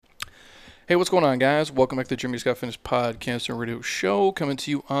Hey, what's going on, guys? Welcome back to the Jeremy Scott Fitness Podcast and Radio Show, coming to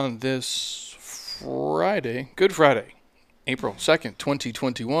you on this Friday, Good Friday, April 2nd,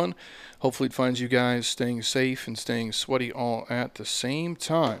 2021. Hopefully it finds you guys staying safe and staying sweaty all at the same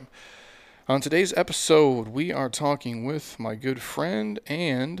time. On today's episode, we are talking with my good friend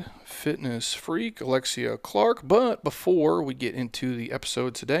and fitness freak, Alexia Clark. But before we get into the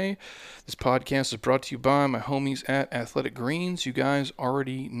episode today, this podcast is brought to you by my homies at Athletic Greens. You guys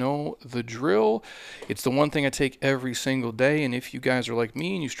already know the drill. It's the one thing I take every single day, and if you guys are like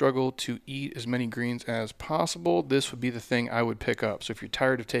me and you struggle to eat as many greens as possible, this would be the thing I would pick up. So if you're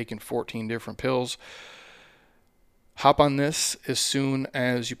tired of taking 14 different pills, hop on this as soon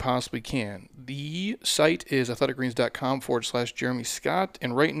as you possibly can. The site is athleticgreens.com/Jeremy Scott.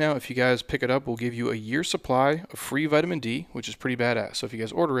 And right now, if you guys pick it up, we'll give you a year's supply of free vitamin D, which is pretty badass. So if you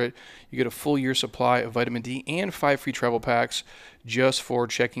guys order it, you get a full year supply of vitamin D and 5 free travel packs just for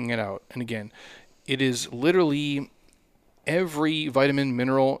checking it out. And again, it is literally every vitamin,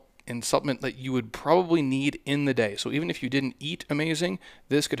 mineral, and supplement that you would probably need in the day. So even if you didn't eat amazing,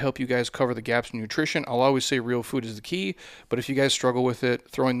 this could help you guys cover the gaps in nutrition. I'll always say real food is the key, but if you guys struggle with it,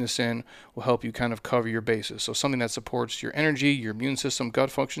 throwing this in will help you kind of cover your bases. So something that supports your energy, your immune system, gut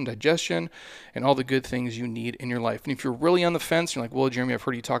function, digestion, and all the good things you need in your life. And if you're really on the fence, you're like, well, Jeremy, I've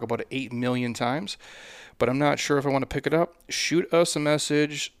heard you talk about it 8 million times, but I'm not sure if I want to pick it up. Shoot us a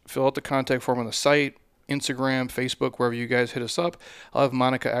message, fill out the contact form on the site, Instagram, Facebook, wherever you guys hit us up. I'll have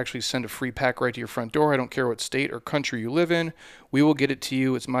Monica actually send a free pack right to your front door. I don't care what state or country you live in. We will get it to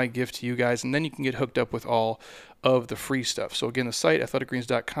you. It's my gift to you guys. And then you can get hooked up with all of the free stuff. So again, the site,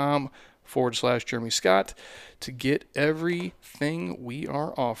 athleticgreens.com/Jeremy Scott, to get everything we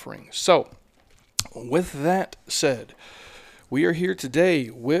are offering. So with that said, we are here today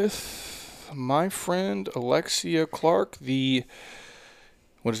with my friend Alexia Clark, the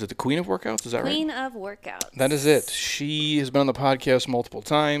Queen of Workouts? Is that right? Queen of Workouts. That is it. She has been on the podcast multiple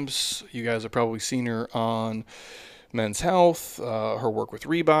times. You guys have probably seen her on Men's Health, her work with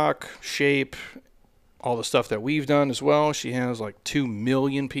Reebok, Shape, all the stuff that we've done as well. She has like 2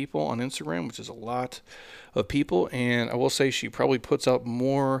 million people on Instagram, which is a lot of people. And I will say she probably puts out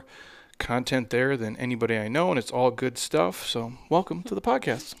more content there than anybody I know, and it's all good stuff. So welcome to the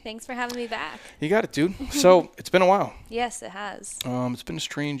podcast. Thanks for having me back. You got it, dude. So it's been a while. Yes, it has. It's been a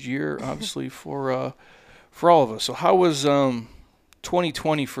strange year, obviously, for all of us. So how was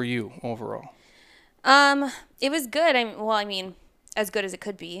 2020 for you overall? It was good. I mean, as good as it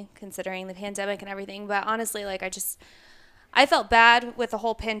could be considering the pandemic and everything. But honestly, I felt bad with the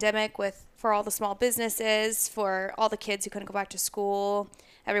whole pandemic, for all the small businesses, for all the kids who couldn't go back to school,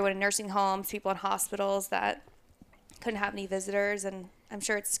 everyone in nursing homes, people in hospitals that couldn't have any visitors, and I'm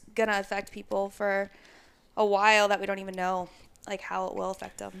sure it's gonna affect people for a while that we don't even know how it will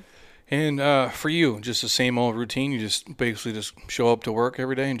affect them. And for you, just the same old routine. You just basically just show up to work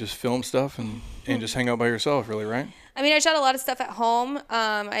every day and just film stuff and just hang out by yourself, really, right? I mean, I shot a lot of stuff at home.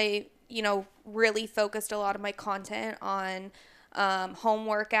 I really focused a lot of my content on home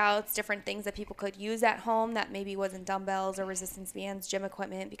workouts, different things that people could use at home that maybe wasn't dumbbells or resistance bands, gym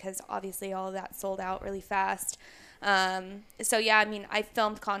equipment, because obviously all of that sold out really fast. So yeah, I mean, I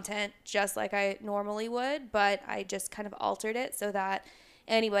filmed content just like I normally would, but I just kind of altered it so that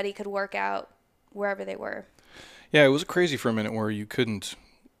anybody could work out wherever they were. Yeah, it was crazy for a minute where you couldn't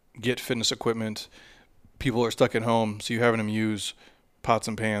get fitness equipment. People are stuck at home, so you're having them use pots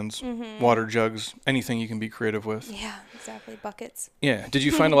and pans, water jugs, anything you can be creative with. Yeah, exactly. Buckets. Yeah. Did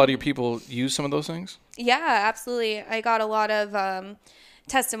you find a lot of your people use some of those things? Yeah, absolutely. I got a lot of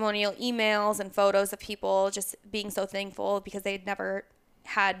testimonial emails and photos of people just being so thankful because they'd never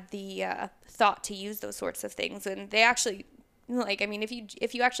had the thought to use those sorts of things. And they actually,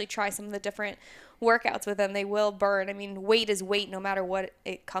 if you actually try some of the different workouts with them, they will burn. I mean, weight is weight no matter what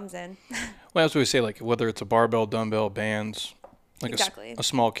it comes in. Well, that's what we say, whether it's a barbell, dumbbell, bands, exactly. a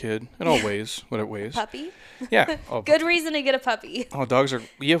small kid. It all weighs what it weighs. Puppy? Yeah. Good reason to get a puppy. Oh, dogs are...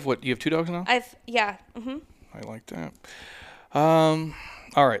 You have 2 dogs now? Yeah. Mm-hmm. I like that.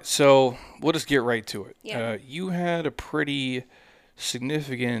 All right, so we'll just get right to it. Yeah. You had a pretty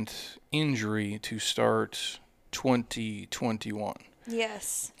significant injury to start 2021.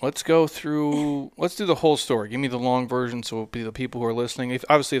 Yes. Let's do the whole story. Give me the long version so the people who are listening, if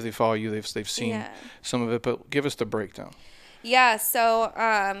they follow you, they've seen some of it, but give us the breakdown. Yeah, so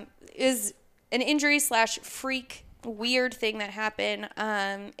it was an injury / freak weird thing that happened.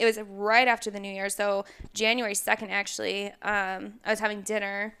 It was right after the New Year, so January 2nd actually. I was having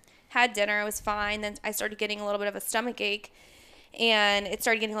dinner, had dinner, it was fine. Then I started getting a little bit of a stomach ache, and it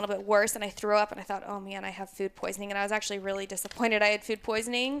started getting a little bit worse, and I threw up, and I thought, oh man, I have food poisoning. And I was actually really disappointed I had food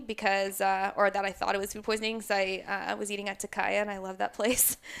poisoning because or that I thought it was food poisoning, because I was eating at Takaya, and I love that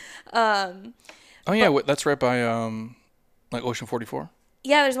place. Oh yeah, that's right by like Ocean 44.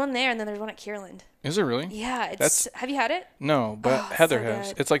 Yeah, there's one there, and then there's one at Kierland. Is it really? Yeah, have you had it? No, but Heather so has.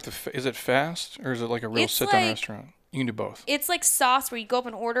 good. It's like is it fast, or is it like a real sit-down restaurant? You can do both. It's like sauce where you go up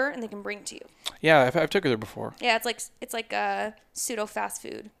and order, and they can bring it to you. Yeah, I've took her there before. Yeah, it's like a pseudo fast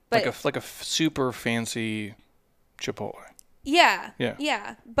food, but like a super fancy Chipotle. Yeah. Yeah.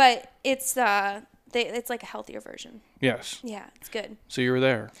 Yeah, but it's it's like a healthier version. Yes. Yeah, it's good. So you were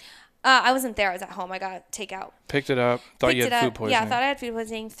there. I wasn't there. I was at home. I got takeout. Picked it up. Thought you had food poisoning. Yeah, I thought I had food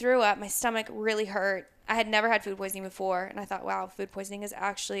poisoning. Threw up. My stomach really hurt. I had never had food poisoning before, and I thought, wow, food poisoning is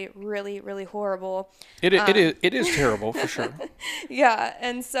actually really, really horrible. It is terrible for sure. Yeah,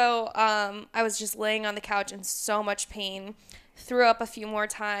 and so I was just laying on the couch in so much pain. Threw up a few more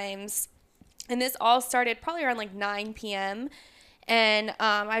times, and this all started probably around like 9 p.m. And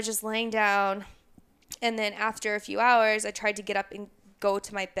I was just laying down, and then after a few hours, I tried to get up and go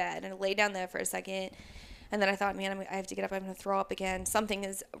to my bed, and I lay down there for a second, and then I thought, man, I have to get up. I'm going to throw up again. Something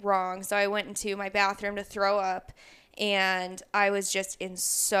is wrong. So I went into my bathroom to throw up, and I was just in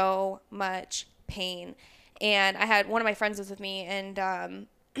so much pain. And I had one of my friends was with me, and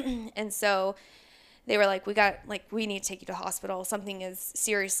and so they were like, we need to take you to hospital. Something is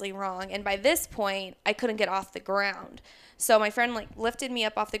seriously wrong. And by this point, I couldn't get off the ground. So my friend lifted me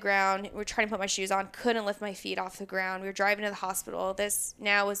up off the ground. We were trying to put my shoes on, couldn't lift my feet off the ground. We were driving to the hospital. This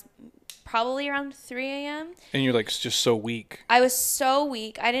now was probably around 3 a.m. And you're like just so weak. I was so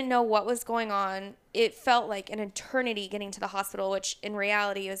weak. I didn't know what was going on. It felt like an eternity getting to the hospital, which in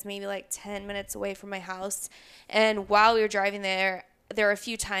reality was maybe like 10 minutes away from my house. And while we were driving there were a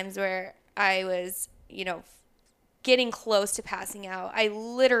few times where I was, getting close to passing out. I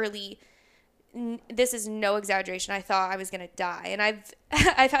literally, this is no exaggeration, I thought I was going to die. And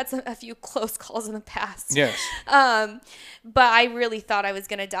I've had a few close calls in the past. Yes. But I really thought I was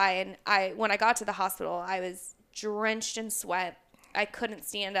going to die. And when I got to the hospital, I was drenched in sweat. I couldn't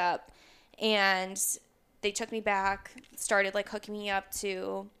stand up. And they took me back, started hooking me up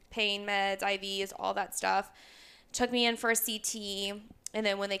to pain meds, IVs, all that stuff. Took me in for a CT. And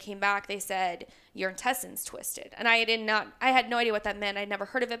then when they came back, they said, your intestines twisted. And I had no idea what that meant. I'd never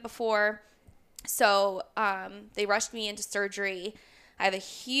heard of it before. So they rushed me into surgery. I have a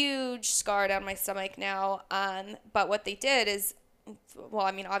huge scar down my stomach now. But what they did is,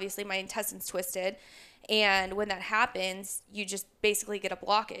 obviously my intestines twisted. And when that happens, you just basically get a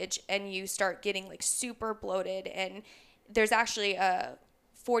blockage and you start getting super bloated. And there's actually a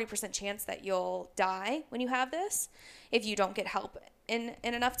 40% chance that you'll die when you have this if you don't get help in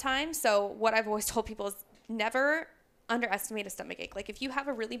enough time. So what I've always told people is never underestimate a stomach ache. If you have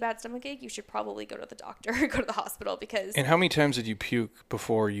a really bad stomach ache, you should probably go to the doctor or go to the hospital because... And how many times did you puke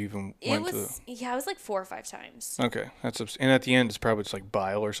before you even went to the... Yeah, it was 4 or 5 times. Okay. And at the end, it's probably just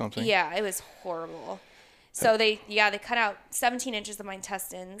bile or something? Yeah, it was horrible. So they cut out 17 inches of my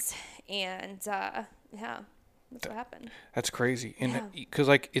intestines, and that's what happened. That's crazy. And because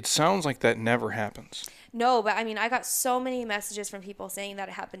it sounds like that never happens. No, but I got so many messages from people saying that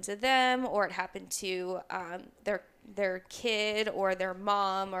it happened to them or it happened to their kid or their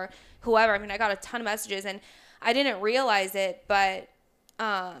mom or whoever. I got a ton of messages and I didn't realize it, but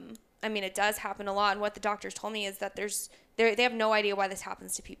it does happen a lot. And what the doctors told me is that they have no idea why this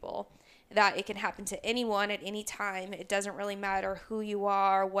happens to people. That it can happen to anyone at any time. It doesn't really matter who you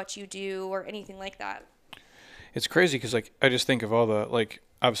are, what you do, or anything like that. It's crazy because I just think of all the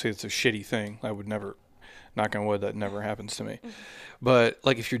obviously it's a shitty thing. I would never, knock on wood, that never happens to me. Mm-hmm. But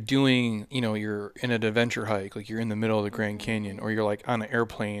if you're doing, you're in an adventure hike, you're in the middle of the Grand Canyon, or you're on an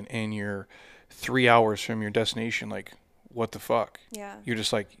airplane and you're 3 hours from your destination, what the fuck? Yeah. You're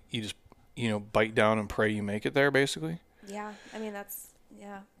just you just bite down and pray you make it there, basically. Yeah,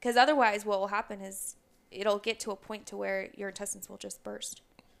 because otherwise what will happen is it'll get to a point to where your intestines will just burst.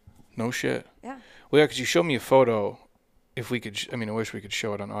 No shit. Yeah. Well, yeah, because you showed me a photo. If we could, I wish we could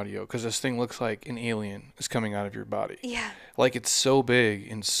show it on audio, because this thing looks like an alien is coming out of your body. Yeah. It's so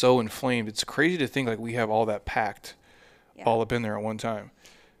big and so inflamed. It's crazy to think we have all that packed all up in there at one time.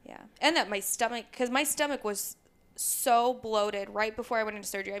 Yeah. And that my stomach was so bloated right before I went into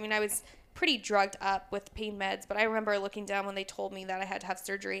surgery. I was pretty drugged up with pain meds, but I remember looking down when they told me that I had to have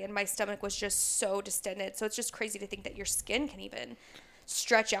surgery, and my stomach was just so distended. So it's just crazy to think that your skin can even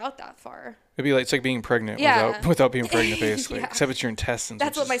stretch out that far. It'd be it's like being pregnant without being pregnant, basically. Yeah. Except it's your intestines.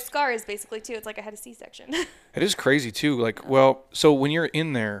 That's what my scar is basically too. It's I had a C-section. It is crazy too. So when you're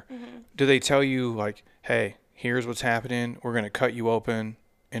in there, mm-hmm. do they tell you hey, here's what's happening. We're going to cut you open.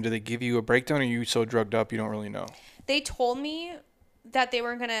 And do they give you a breakdown, or are you so drugged up you don't really know? They told me that they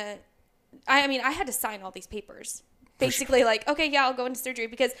weren't going to, I mean, I had to sign all these papers. Basically, like, okay, yeah, I'll go into surgery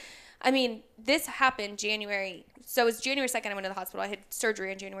because, I mean, this happened January. So it was January 2nd I went to the hospital. I had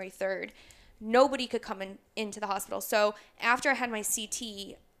surgery on January 3rd. Nobody could come into the hospital. So after I had my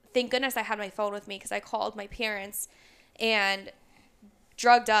CT, thank goodness I had my phone with me because I called my parents and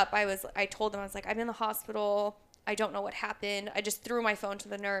drugged up. I told them, I was like, I'm in the hospital. I don't know what happened. I just threw my phone to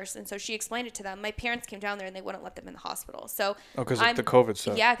the nurse. And so she explained it to them. My parents came down there and they wouldn't let them in the hospital. So because of the COVID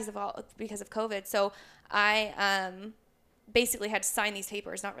stuff. Yeah, because of COVID. So I basically had to sign these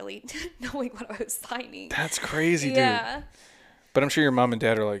papers, not really knowing what I was signing. That's crazy, dude. Yeah. But I'm sure your mom and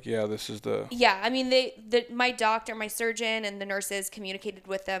dad are like, yeah, this is the... Yeah, I mean, my doctor, my surgeon, and the nurses communicated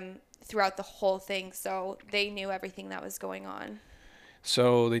with them throughout the whole thing. So they knew everything that was going on.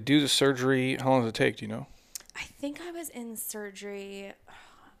 So they do the surgery. How long does it take, do you know? I think I was in surgery.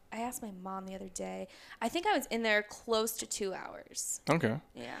 I asked my mom the other day. I think I was in there close to 2 hours. Okay.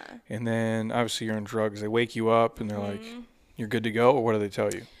 Yeah. And then obviously you're on drugs. They wake you up and they're like, you're good to go, or what do they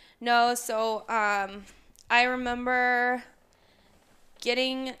tell you? No, so I remember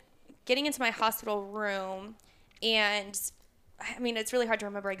getting into my hospital room, and I mean, it's really hard to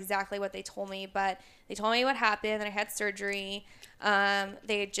remember exactly what they told me, but they told me what happened, that I had surgery.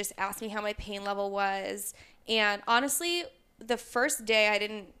 They just asked me how my pain level was. And honestly, the first day I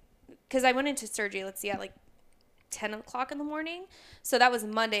didn't, because I went into surgery, let's see, at like 10 o'clock in the morning. So that was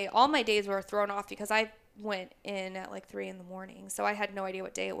Monday. All my days were thrown off because I went in at like 3 in the morning. So I had no idea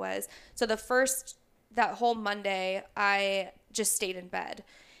what day it was. So that whole Monday, I just stayed in bed.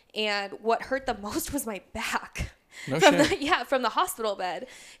 And what hurt the most was my back. No shit. From the hospital bed.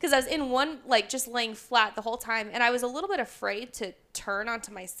 Because I was in one, like, just laying flat the whole time. And I was a little bit afraid to turn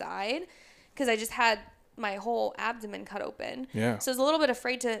onto my side because I just had my whole abdomen cut open. Yeah. So I was a little bit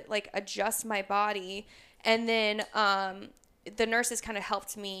afraid to, like, adjust my body. And then the nurses kind of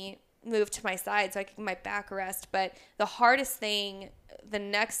helped me move to my side so I could get my back rest. But the hardest thing the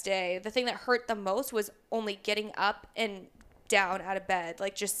next day, the thing that hurt the most was only getting up and down out of bed,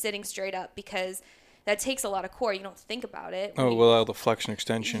 like just sitting straight up, because that takes a lot of core. You don't think about it. Oh, well, all the flexion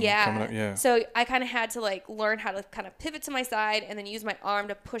extension coming up. Yeah. So I kind of had to like learn how to kind of pivot to my side and then use my arm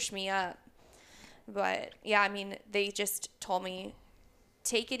to push me up. But yeah, I mean, they just told me,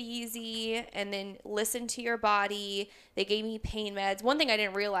 take it easy and then listen to your body. They gave me pain meds. One thing I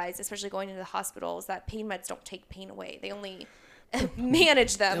didn't realize, especially going into the hospital, is that pain meds don't take pain away. They only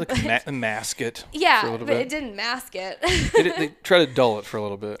manage them. Like mask it. Yeah, for a little but bit. it didn't mask it. They try to dull it for a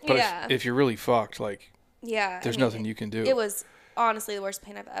little bit. But Yeah. if you're really fucked, like, Yeah, there's nothing you can do. It was honestly the worst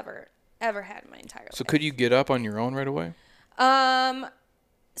pain I've ever had in my entire life. So could you get up on your own right away?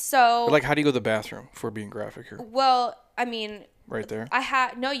 So Or like, how do you go to the bathroom, if we're being graphic here? well, I mean, Right there?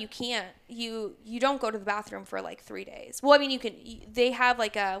 no, you can't. You don't go to the bathroom for like 3 days. Well, I mean, they have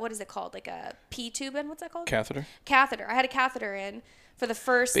like a, what is it called? Like a pee tube in, what's that called? Catheter? Catheter. I had a catheter in for the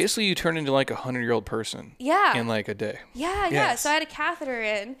first. Basically, you turn into like 100-year-old person. Yeah. In like a day. Yeah. Yes. So I had a catheter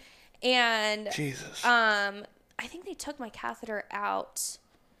in, and Jesus. I think they took my catheter out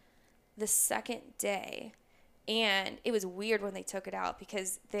the second day. And it was weird when they took it out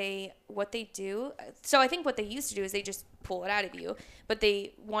because what they do, so I think what they used to do is they just pull it out of you, but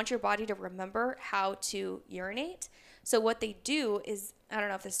they want your body to remember how to urinate. So what they do is, I don't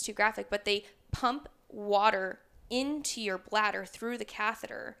know if this is too graphic, but they pump water into your bladder through the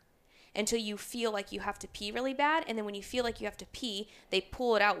catheter until you feel like you have to pee really bad. And then when you feel like you have to pee, they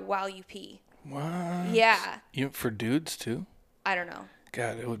pull it out while you pee. What? Yeah. For dudes too? I don't know.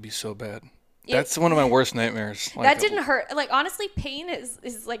 God, it would be so bad. That's one of my worst nightmares. That didn't hurt. Like, honestly, pain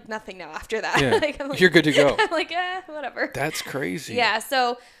is like nothing now after that. Yeah. Like, you're good to go. I'm like, whatever. That's crazy. Yeah.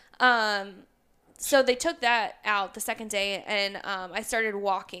 So, so they took that out the second day, and I started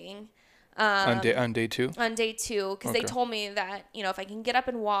walking. On day two? On day two, because Okay. they told me that, if I can get up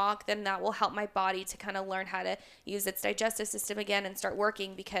and walk, then that will help my body to kind of learn how to use its digestive system again and start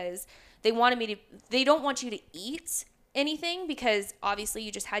working, because they don't want you to eat anything, because obviously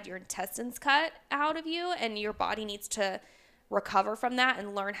you just had your intestines cut out of you and your body needs to recover from that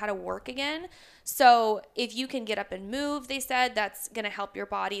and learn how to work again. So if you can get up and move, they said, that's going to help your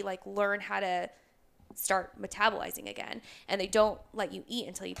body like learn how to start metabolizing again. And they don't let you eat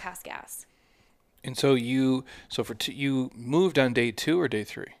until you pass gas. And so you moved on day 2 or day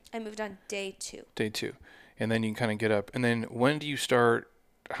 3? I moved on day 2. Day 2. And then you kind of get up. And then when do you start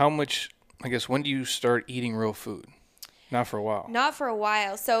eating real food? Not for a while. Not for a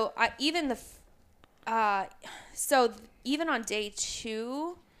while. So even on day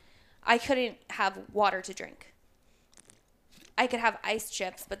 2, I couldn't have water to drink. I could have ice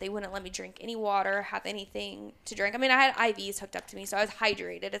chips, but they wouldn't let me drink any water, have anything to drink. I mean, I had IVs hooked up to me, so I was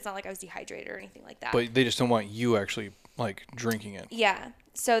hydrated. It's not like I was dehydrated or anything like that. But they just don't want you actually like drinking it. Yeah.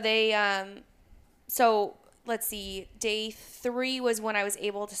 So they so let's see. Day 3 was when I was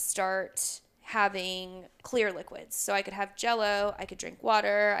able to start having clear liquids. So I could have Jello, I could drink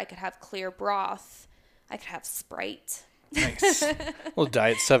water, I could have clear broth, I could have Sprite. Nice. Little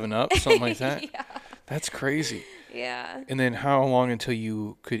diet 7-Up, something like that. Yeah. That's crazy. Yeah. And then how long until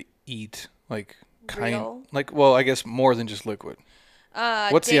you could eat like Real? well, I guess more than just liquid.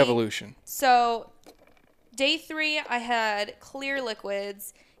 What's the evolution? So day 3 I had clear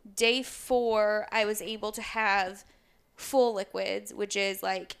liquids. Day 4 I was able to have full liquids, which is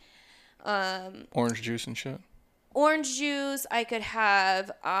like Orange juice and shit. orange juice. I could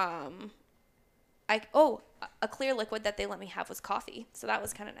have a clear liquid that they let me have was coffee. So that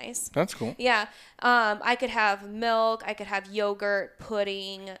was kind of nice. That's cool. Yeah. I could have milk. I could have yogurt,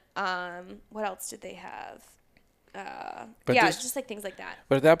 pudding. What else did they have? Just like things like that.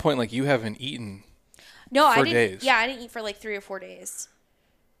 But at that point, like you haven't eaten No, for I didn't. days. Yeah, I didn't eat for like 3 or 4 days.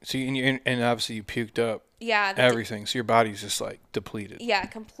 So and obviously you puked up Yeah. everything. So your body's just like depleted. Yeah,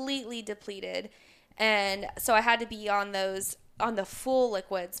 completely depleted. And so I had to be on the full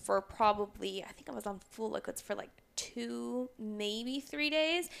liquids for probably, I think I was on full liquids for like 2, maybe 3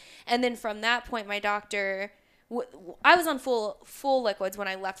 days. And then from that point, my doctor, I was on full liquids when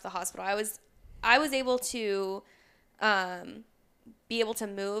I left the hospital. I was able to be able to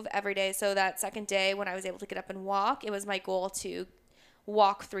move every day. So that second day when I was able to get up and walk, it was my goal to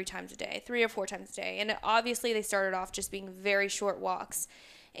walk 3 times a day, 3 or 4 times a day. And obviously they started off just being very short walks.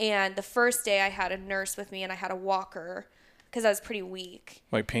 And the first day I had a nurse with me and I had a walker because I was pretty weak.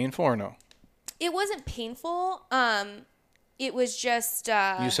 Like painful or no? It wasn't painful. It was just You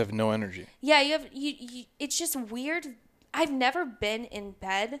just have no energy. yeah, you it's just weird. I've never been in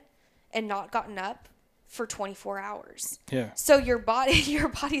bed and not gotten up for 24 hours. Yeah. So your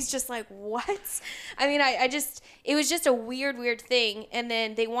body's just like, what? I mean, it was just a weird thing. And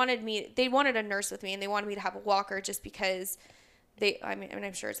then they wanted a nurse with me and they wanted me to have a walker just because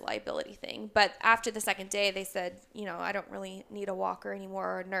I'm sure it's a liability thing. But after the second day, they said, I don't really need a walker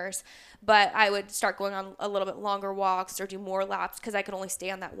anymore or a nurse. But I would start going on a little bit longer walks or do more laps because I could only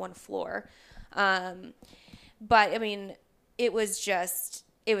stay on that one floor. But, I mean, it was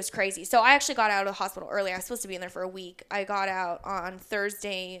crazy. So I actually got out of the hospital early. I was supposed to be in there for a week. I got out on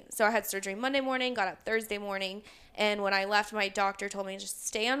Thursday. So I had surgery Monday morning, got out Thursday morning. And when I left, my doctor told me to just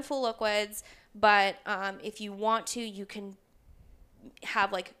stay on full liquids. But if you want to, you can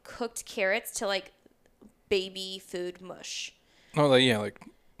have like cooked carrots to like baby food mush. Oh, like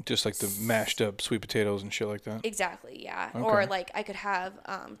just like the mashed up sweet potatoes and shit like that. Exactly, yeah. Okay. Or like I could have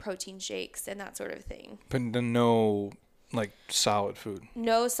protein shakes and that sort of thing. But then no like solid food.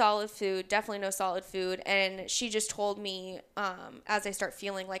 No solid food, definitely no solid food. And she just told me as I start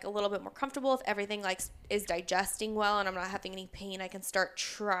feeling like a little bit more comfortable, if everything like is digesting well and I'm not having any pain, I can start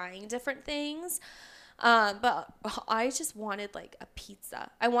trying different things. But I just wanted like a pizza.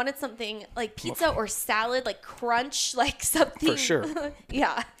 I wanted something like pizza or salad, like crunch, like something. For sure.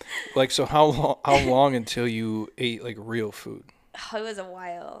 Yeah. Like, so how long until you ate like real food? Oh, it was a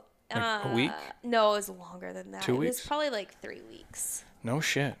while. Like a week? No, it was longer than that. 2 weeks? It was probably like 3 weeks. No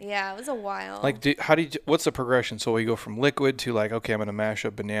shit. Yeah, it was a while. Like, what's the progression? So we go from liquid to like, okay, I'm gonna mash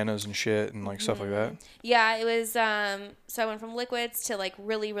up bananas and shit and like stuff like that. Yeah, it was. So I went from liquids to like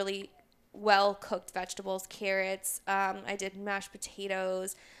really, really well cooked vegetables, carrots. I did mashed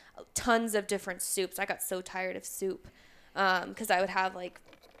potatoes, tons of different soups. I got so tired of soup because I would have like,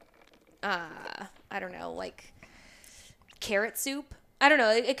 I don't know, like carrot soup. I don't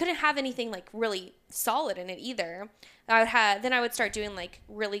know. It couldn't have anything like really solid in it either. Then I would start doing like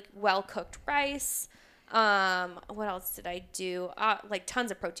really well cooked rice. What else did I do? Like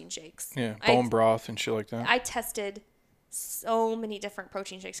tons of protein shakes. Yeah, bone broth and shit like that. I tested so many different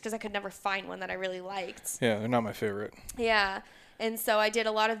protein shakes because I could never find one that I really liked. Yeah, they're not my favorite. Yeah. And so I did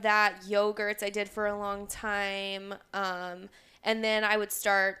a lot of that. Yogurts I did for a long time. And then I would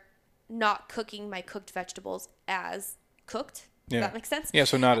start not cooking my cooked vegetables as cooked. Does that make sense? Yeah,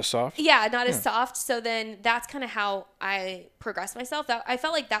 so not as soft. Yeah, not as soft. So then that's kind of how I progressed myself. I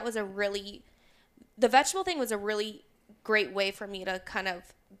felt like that was the vegetable thing was a really great way for me to kind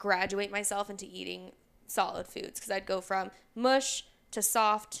of graduate myself into eating solid foods because I'd go from mush to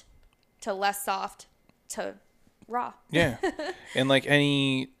soft to less soft to raw. Yeah. And like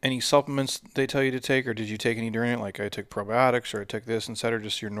any supplements they tell you to take, or did you take any during it? Like I took probiotics or I took this instead, or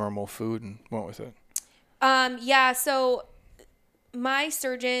just your normal food and went with it? Yeah, so my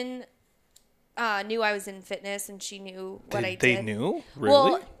surgeon knew I was in fitness, and she knew what I did. They knew? Really?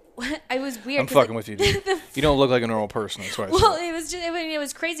 Well, I was weird. I'm fucking with you, dude. You don't look like a normal person. That's why. Well, it was just, I mean, it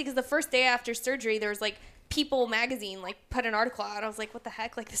was crazy because the first day after surgery, there was like People magazine like put an article out. I was like, what the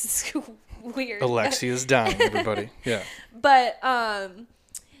heck? Like, this is weird. Alexia's dying, everybody. Yeah. But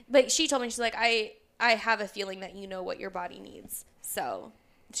she told me, she's like, I have a feeling that you know what your body needs. So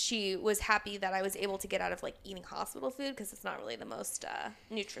she was happy that I was able to get out of like eating hospital food because it's not really the most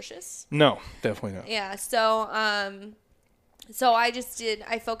nutritious. No, definitely not. Yeah. So I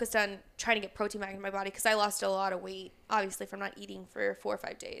focused on trying to get protein back in my body because I lost a lot of weight, obviously, from not eating for 4 or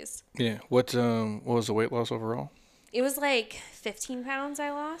 5 days. Yeah. What was the weight loss overall? It was like 15 pounds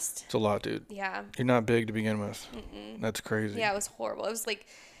I lost. It's a lot, dude. Yeah. You're not big to begin with. That's crazy. Yeah, it was horrible. It was like,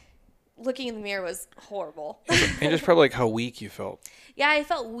 looking in the mirror was horrible. And just probably like how weak you felt. Yeah, I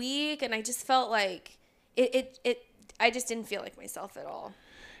felt weak, and I just felt like I just didn't feel like myself at all.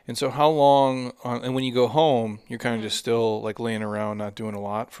 And so how long, and when you go home, you're kind of just still like laying around, not doing a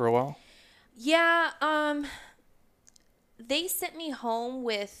lot for a while? Yeah, they sent me home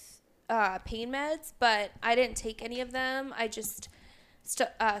with pain meds, but I didn't take any of them. I just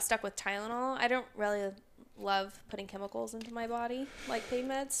stuck with Tylenol. I don't really love putting chemicals into my body like pain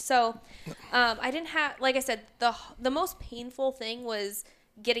meds. So I didn't have, like I said, the most painful thing was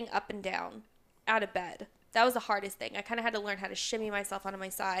getting up and down out of bed. That was the hardest thing. I kind of had to learn how to shimmy myself onto my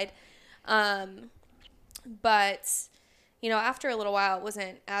side. But, after a little while, it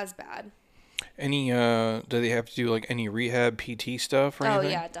wasn't as bad. Do they have to do like any rehab PT stuff or anything? Oh,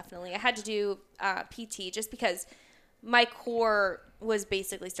 yeah, definitely. I had to do PT just because my core was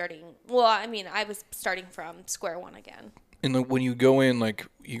basically I was starting from square one again. And when you go in, like,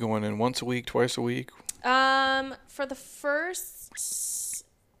 you go in once a week, twice a week? For the first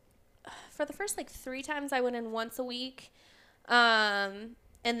like 3 times I went in once a week. And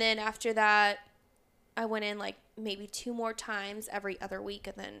then after that I went in like maybe 2 more times every other week,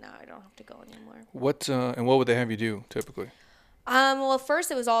 and then now I don't have to go anymore. What would they have you do typically? Well, at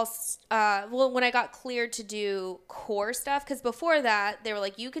first it was all, when I got cleared to do core stuff, because before that, they were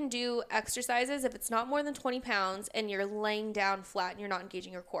like, you can do exercises if it's not more than 20 pounds and you're laying down flat and you're not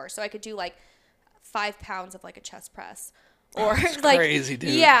engaging your core. So I could do like 5 pounds of like a chest press. Or like, crazy, dude.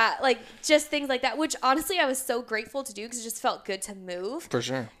 Yeah, like just things like that, which honestly I was so grateful to do because it just felt good to move. For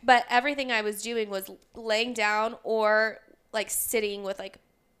sure. But everything I was doing was laying down or like sitting with like,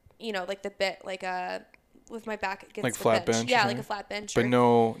 like the bit, like with my back against like the flat bench. bench. Yeah, like a flat bench. But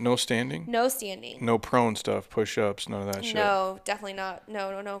no standing? No standing. No prone stuff, push-ups, none of that shit. No, definitely not.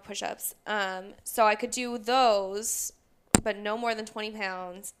 No push-ups. So I could do those, but no more than 20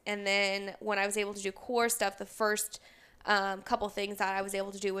 pounds. And then when I was able to do core stuff, the first couple things that I was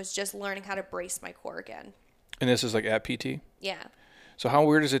able to do was just learning how to brace my core again. And this is like at PT? Yeah. So how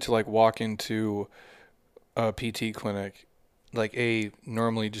weird is it to like walk into a PT clinic, like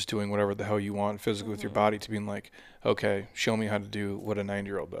normally just doing whatever the hell you want physically with your body, to being like, okay, show me how to do what a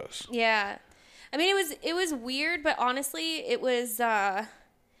 9-year-old does? Yeah. I mean, it was weird, but honestly, it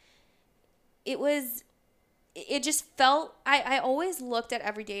just felt, I always looked at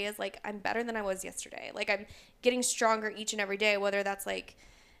every day as like, I'm better than I was yesterday. Like I'm getting stronger each and every day, whether that's like,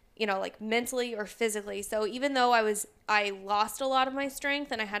 like mentally or physically. So even though I lost a lot of my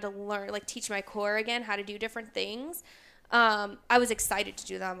strength and I had to learn, like teach my core again how to do different things, I was excited to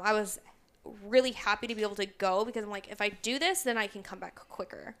do them. I was really happy to be able to go because I'm like, if I do this, then I can come back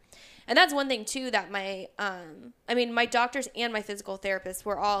quicker. And that's one thing too that my doctors and my physical therapists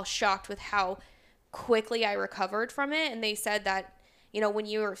were all shocked with how quickly I recovered from it. And they said that,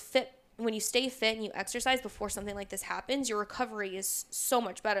 when you stay fit and you exercise before something like this happens, your recovery is so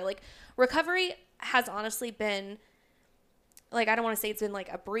much better. Like recovery has honestly been, like, I don't want to say it's been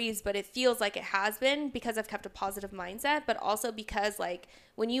like a breeze, but it feels like it has been because I've kept a positive mindset, but also because like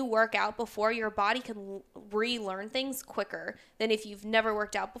when you work out before, your body can relearn things quicker than if you've never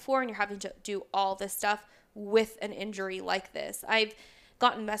worked out before and you're having to do all this stuff with an injury like this. I've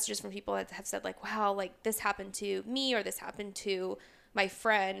gotten messages from people that have said like, wow, like this happened to me or this happened to my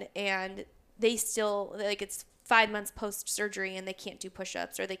friend, and they still, like, it's 5 months post-surgery and they can't do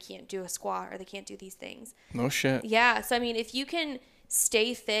push-ups or they can't do a squat or they can't do these things. No shit. Yeah. So, I mean, if you can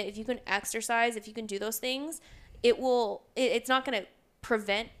stay fit, if you can exercise, if you can do those things, it's not going to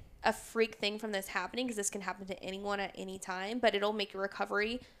prevent a freak thing from this happening because this can happen to anyone at any time, but it'll make your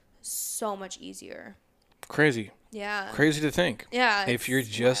recovery so much easier. Crazy. Yeah. Crazy to think. Yeah. If you're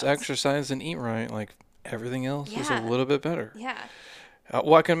just exercise and eat right, like everything else is a little bit better. Yeah.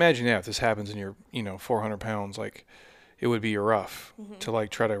 Well, I can imagine, if this happens and you're, 400 pounds, like, it would be rough to, like,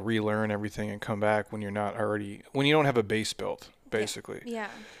 try to relearn everything and come back when you don't have a base built, basically. Yeah.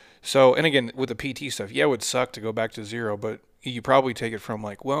 So, and again, with the PT stuff, yeah, it would suck to go back to zero, but you probably take it from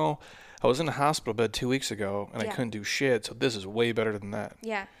like, well, I was in the hospital bed 2 weeks ago and I Yeah. couldn't do shit, so this is way better than that.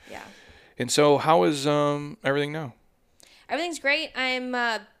 Yeah, yeah. And so, how is everything now? Everything's great.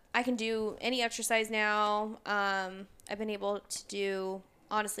 I can do any exercise now. I've been able to do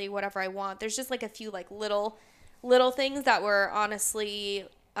honestly whatever I want. There's just like a few like little things that were honestly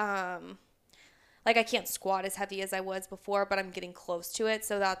like I can't squat as heavy as I was before, but I'm getting close to it.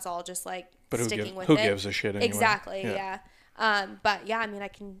 So that's all just like But sticking with who it. gives a shit anyway? Exactly. Yeah. But yeah, I mean, I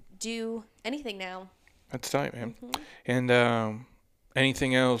can do anything now. That's tight, man. Mm-hmm. And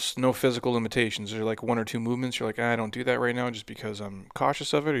anything else? No physical limitations? Is there like one or two movements you're like, I don't do that right now just because I'm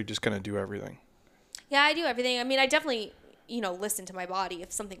cautious of it, or you just gonna do everything? Yeah, I do everything. I mean, I definitely, listen to my body.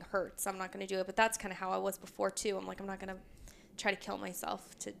 If something hurts, I'm not going to do it. But that's kind of how I was before, too. I'm like, I'm not going to try to kill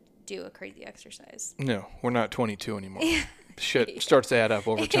myself to do a crazy exercise. No, we're not 22 anymore. Shit starts to add up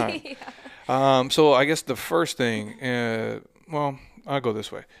over time. Yeah. So I guess the first thing, well, I'll go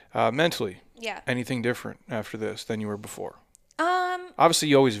this way. Mentally, Yeah. anything different after this than you were before? Um, Obviously,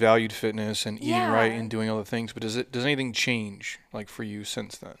 you always valued fitness and eating Yeah. right and doing all the things, but does anything change like for you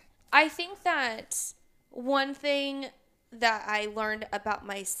since then? I think that one thing that I learned about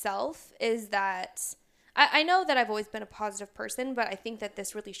myself is that I know that I've always been a positive person, but I think that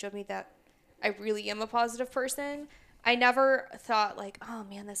this really showed me that I really am a positive person. I never thought like, oh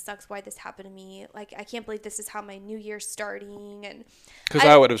man, this sucks. Why this happened to me? Like, I can't believe this is how my new year's starting. And Because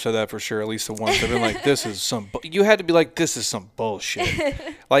I would have said that for sure, at least the once. I've been like, this is some. You had to be like, this is some bullshit.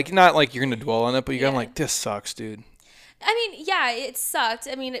 Like, not like you're gonna dwell on it, but you got Yeah. like, this sucks, dude. I mean, yeah, it sucked.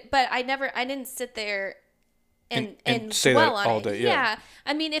 I mean, but I didn't sit there and say dwell that on all it. day, yeah.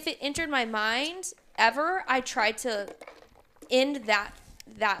 I mean, if it entered my mind ever, I tried to end that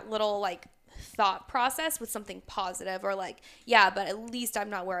little like thought process with something positive or like, yeah, but at least I'm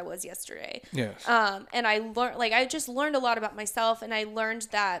not where I was yesterday. Yes. And I learned, like, I just learned a lot about myself, and I learned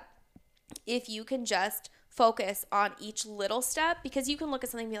that if you can just focus on each little step, because you can look at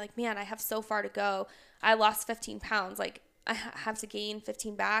something and be like, man, I have so far to go. I lost 15 pounds. Like, I have to gain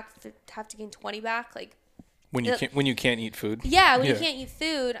 15 back, have to gain 20 back. Like, When you can't eat food. yeah, when you can't eat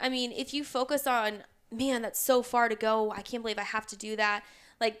food. I mean, if you focus on, man, that's so far to go. I can't believe I have to do that.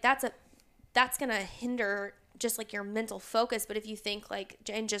 Like, that's going to hinder just like your mental focus. But if you think like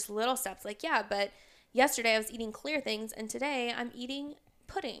in just little steps, like, yeah, but yesterday I was eating clear things and today I'm eating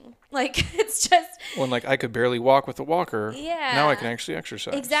pudding. Like, it's just, When like I could barely walk with a walker. Yeah. Now I can actually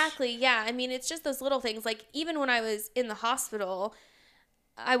exercise. exactly. Yeah. I mean, it's just those little things. Like, even when I was in the hospital,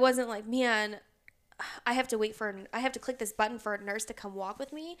 I wasn't like, man, I have to click this button for a nurse to come walk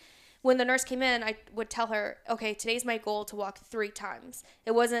with me. When the nurse came in, I would tell her, okay, today's my goal to walk 3 times.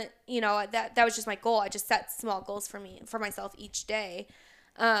 It wasn't, that was just my goal. I just set small goals for myself each day.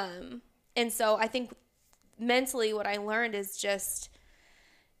 And so I think mentally what I learned is just,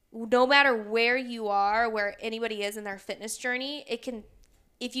 no matter where you are, where anybody is in their fitness journey,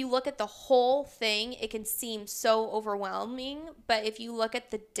 if you look at the whole thing, it can seem so overwhelming. But if you look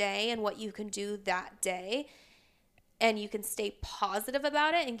at the day and what you can do that day, and you can stay positive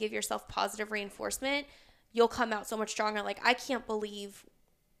about it and give yourself positive reinforcement, you'll come out so much stronger. Like, I can't believe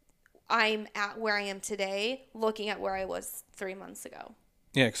I'm at where I am today looking at where I was 3 months ago.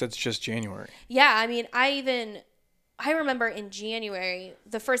 Yeah, because that's just January. Yeah, I mean, I remember in January,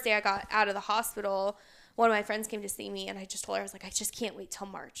 the first day I got out of the hospital, one of my friends came to see me, and I just told her, I was like, I just can't wait till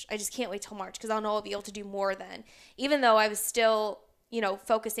March. I just can't wait till March because I'll know I'll be able to do more then. Even though I was still,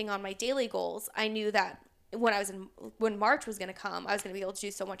 focusing on my daily goals, I knew that when March was going to come, I was going to be able to do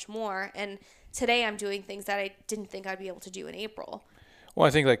so much more. And today I'm doing things that I didn't think I'd be able to do in April. Well,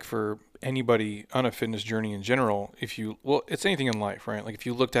 I think like for anybody on a fitness journey in general, it's anything in life, right? Like if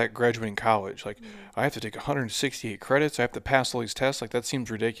you looked at graduating college, like I have to take 168 credits, I have to pass all these tests, like that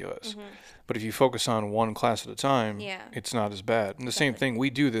seems ridiculous. But if you focus on one class at a time, it's not as bad. And the same thing, we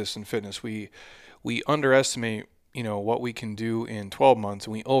do this in fitness. We underestimate, what we can do in 12 months,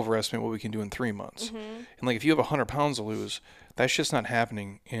 and we overestimate what we can do in 3 months. And like if you have 100 pounds to lose, that's just not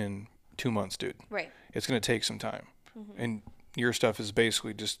happening in 2 months, dude. Right. It's going to take some time. And your stuff is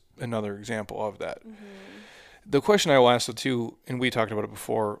basically just another example of that. The question I will ask though too, and we talked about it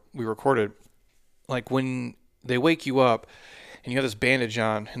before we recorded, like when they wake you up and you have this bandage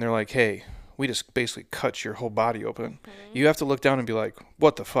on and they're like, hey, we just basically cut your whole body open. You have to look down and be like,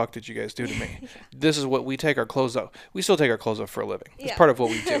 what the fuck did you guys do to me? This is what we take our clothes off. We still take our clothes off for a living. It's part of what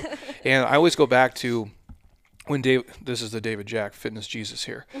we do. And I always go back to when this is the David Jack Fitness Jesus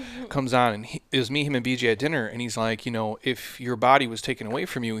here, comes on, and it was me, him, and BJ at dinner, and he's like, if your body was taken away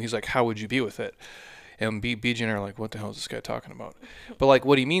from you, he's like, how would you be with it? And BJ and I are like, what the hell is this guy talking about? But like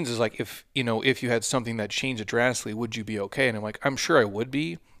what he means is like, if you had something that changed it drastically, would you be okay? And I'm like, I'm sure I would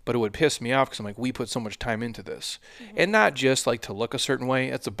be, but it would piss me off because I'm like, we put so much time into this. And not just like to look a certain way.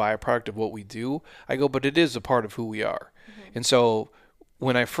 That's a byproduct of what we do. I go, but it is a part of who we are. And so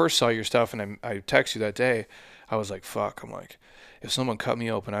when I first saw your stuff and I texted you that day, I was like, fuck. I'm like, if someone cut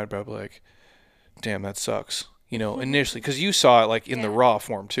me open, I'd probably like, damn, that sucks. Initially, because you saw it like in the raw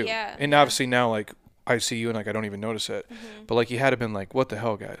form too. Yeah. And obviously now like I see you and like I don't even notice it. But like you had to been like, what the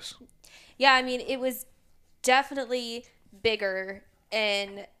hell, guys? Yeah, I mean, it was definitely bigger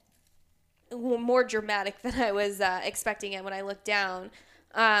and more dramatic than I was expecting it when I looked down.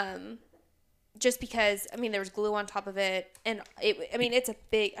 Just because, I mean, there was glue on top of it, and it's a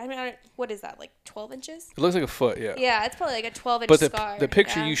big, what is that, like 12 inches? It looks like a foot, yeah. Yeah, it's probably like a 12-inch But scar. the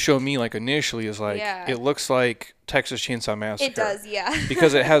picture you showed me like initially is like, it looks like Texas Chainsaw Massacre. It does, yeah.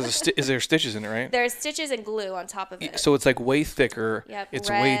 Because it has is there stitches in it, right? There's stitches and glue on top of it. So it's like way thicker. Yep, it's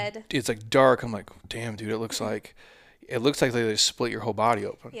red. It's like dark. I'm like, damn, dude, it looks like they just split your whole body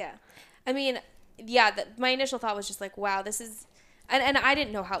open. Yeah. I mean, yeah, my initial thought was just like, wow, this is... And I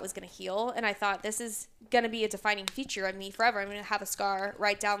didn't know how it was going to heal. And I thought, this is going to be a defining feature of me forever. I'm going to have a scar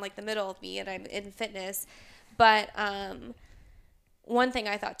right down like the middle of me, and I'm in fitness. But one thing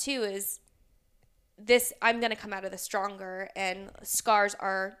I thought, too, is I'm going to come out of this stronger. And scars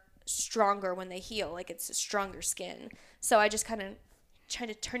are stronger when they heal. Like, it's a stronger skin. So I just kind of tried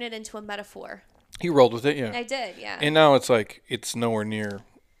to turn it into a metaphor. You rolled with it, yeah. I did, yeah. And now it's like, it's nowhere near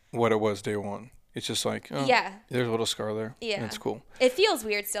what it was day one. It's just like, oh, yeah, there's a little scar there. Yeah. That's cool. It feels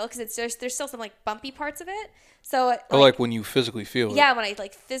weird still because there's still some like bumpy parts of it. So like when you physically feel it. Yeah, when I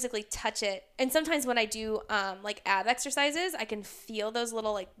like physically touch it. And sometimes when I do like ab exercises, I can feel those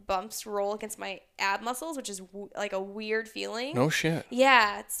little like bumps roll against my ab muscles, which is like a weird feeling. No shit.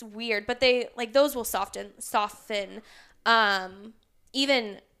 Yeah, it's weird. But they like those will soften.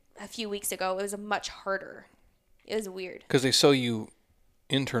 Even a few weeks ago, it was much harder. It was weird. Because they sew you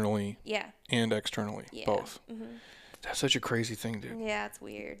internally and externally, both. That's such a crazy thing, dude. Yeah, it's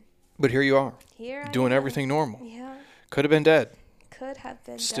weird. But here you are. Doing everything normal. Yeah. Could have been dead. Could have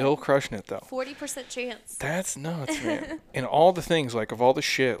been Still dead. Crushing it, though. 40% chance. That's nuts, man. And all the things, like, of all the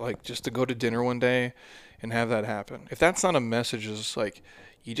shit, like, just to go to dinner one day and have that happen. If that's not a message, it's like,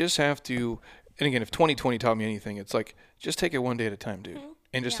 you just have to, and again, if 2020 taught me anything, it's like, just take it one day at a time, dude.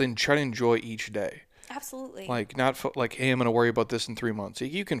 And just then try to enjoy each day. Absolutely. Like, not like, hey, I'm going to worry about this in 3 months.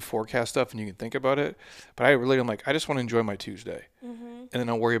 You can forecast stuff and you can think about it. But I really am like, I just want to enjoy my Tuesday. And then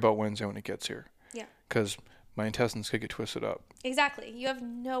I'll worry about Wednesday when it gets here. Yeah. Because my intestines could get twisted up. Exactly. You have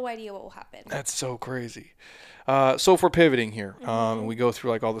no idea what will happen. That's so crazy. So if we're pivoting here, and we go through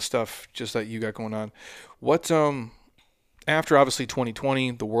like all the stuff just that you got going on, what, after obviously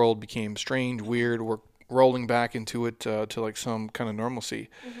 2020, the world became strange, weird. We're rolling back into it to like some kind of normalcy.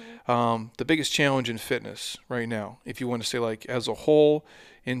 The biggest challenge in fitness right now, if you want to say like as a whole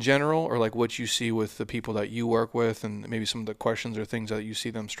in general, or like what you see with the people that you work with and maybe some of the questions or things that you see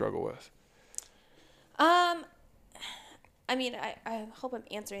them struggle with. I mean, I hope I'm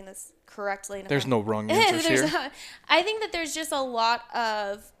answering this correctly. There's no wrong answers here. I think that there's just a lot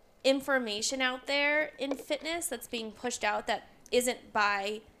of information out there in fitness that's being pushed out that isn't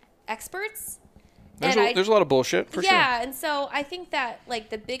by experts. There's a lot of bullshit, for sure. Yeah, and so I think that,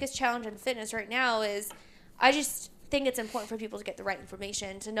 like, the biggest challenge in fitness right now is I just think it's important for people to get the right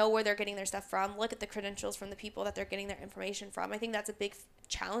information, to know where they're getting their stuff from, look at the credentials from the people that they're getting their information from. I think that's a big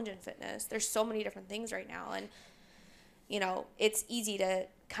challenge in fitness. There's so many different things right now, and, you know, it's easy to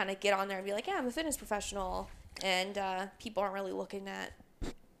kind of get on there and be like, yeah, I'm a fitness professional, and people aren't really looking at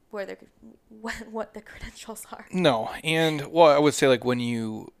where they're, what the credentials are. No, and, well, I would say, like, when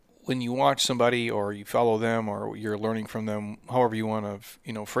you watch somebody or you follow them or you're learning from them, however you want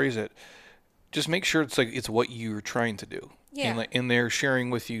to, phrase it, just make sure it's like it's what you're trying to do. Yeah. And they're sharing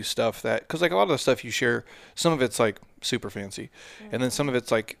with you stuff that, because like a lot of the stuff you share, some of it's like super fancy, and then some of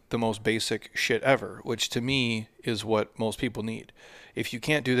it's like the most basic shit ever, which to me is what most people need. If you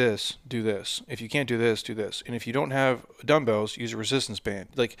can't do this, do this. If you can't do this, do this. And if you don't have dumbbells, use a resistance band.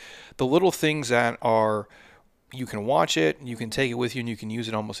 Like the little things that are, you can watch it, you can take it with you, and you can use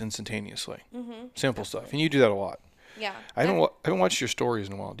it almost instantaneously. Simple stuff. And you do that a lot. Yeah. I haven't watched your stories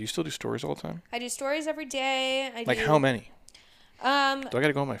in a while. Do you still do stories all the time? I do stories every day. How many? Do Um, I got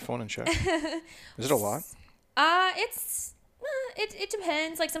to go on my phone and check? Is it a lot? It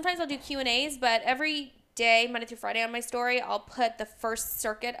depends. Like sometimes I'll do Q&As, but every day, Monday through Friday on my story, I'll put the first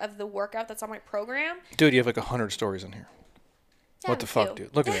circuit of the workout that's on my program. Dude, you have like 100 stories in here. Yeah, what the fuck,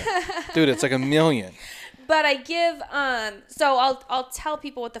 dude? Look at that. Dude, it's like 1 million. but I give so I'll tell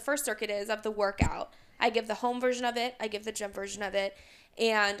people what the first circuit is of the workout. I give the home version of it, I give the gym version of it,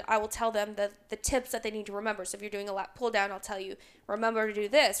 and I will tell them the tips that they need to remember. So if you're doing a lat pull down, I'll tell you, remember to do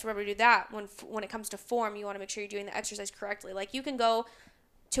this, remember to do that. When it comes to form, you want to make sure you're doing the exercise correctly. Like you can go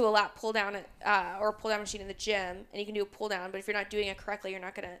to a lat pull down or a pull down machine in the gym and you can do a pull down, but if you're not doing it correctly, you're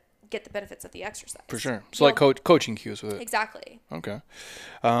not going to get the benefits of the exercise. For sure. So like coaching cues with it. Exactly. Okay.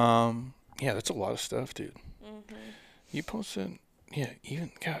 Yeah, that's a lot of stuff, dude. Mm-hmm. You posted,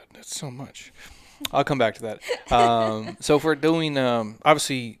 God, that's so much. I'll come back to that. So if we're doing,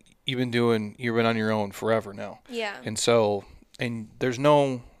 obviously you've been on your own forever now. Yeah. And so, and there's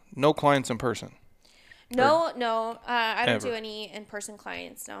no clients in person. No, I don't do any in-person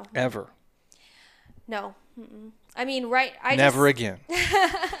clients, no. Ever? No. Mm-mm. I mean, Never again.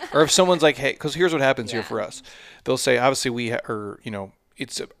 Or if someone's like, hey, because here's what happens here for us. They'll say, obviously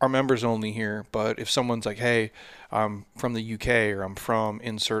it's our members only here, but if someone's like, hey, I'm from the UK or I'm from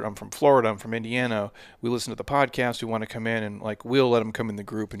Florida, I'm from Indiana, we listen to the podcast, we want to come in, and like we'll let them come in the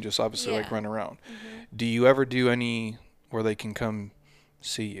group and just obviously like run around. Mm-hmm. Do you ever do any where they can come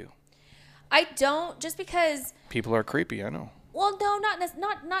see you? I don't, just because people are creepy, I know. Well, no, not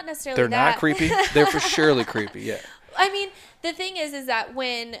necessarily. They're not creepy. They're for surely creepy. Yeah. I mean, the thing is that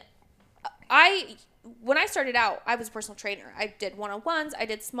when I started out, I was a personal trainer. I did one-on-ones, I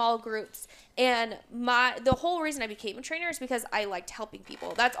did small groups, and the whole reason I became a trainer is because I liked helping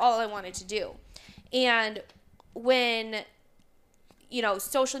people. That's all I wanted to do. And when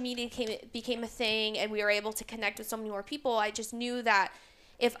social media became a thing and we were able to connect with so many more people, I just knew that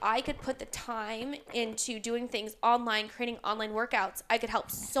if I could put the time into doing things online, creating online workouts, I could help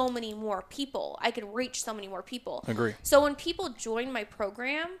so many more people. I could reach so many more people. Agree. So when people join my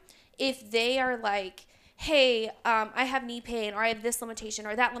program, if they are like, hey, I have knee pain, or I have this limitation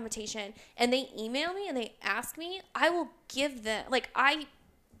or that limitation, and they email me and they ask me, I will give them, I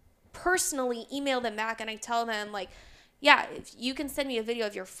personally email them back and I tell them, yeah, if you can send me a video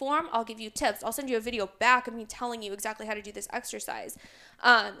of your form, I'll give you tips. I'll send you a video back of me telling you exactly how to do this exercise.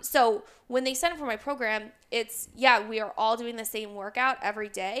 So when they sign up for my program, we are all doing the same workout every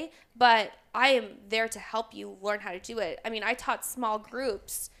day, but I am there to help you learn how to do it. I mean, I taught small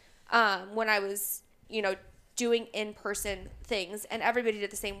groups when I was, doing in-person things, and everybody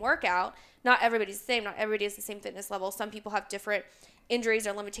did the same workout. Not everybody's the same. Not everybody has the same fitness level. Some people have different injuries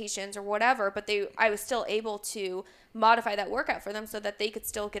or limitations or whatever, but I was still able to modify that workout for them so that they could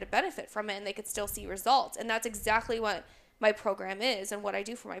still get a benefit from it and they could still see results. And that's exactly what my program is and what I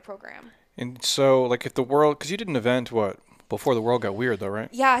do for my program. And so, if the world, because you did an event, before the world got weird though, right?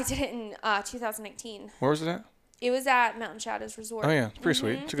 Yeah, I did it in 2019. Where was it at? It was at Mountain Shadows Resort. Oh yeah, it's pretty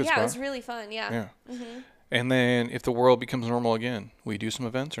sweet. It's a good spot. Yeah, it was really fun. Yeah. Yeah. Mm-hmm. And then if the world becomes normal again, will you do some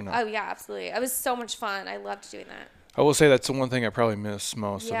events or not? Oh yeah, absolutely. It was so much fun. I loved doing that. I will say that's the one thing I probably miss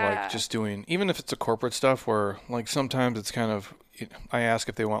most of just doing, even if it's a corporate stuff where sometimes it's kind of, I ask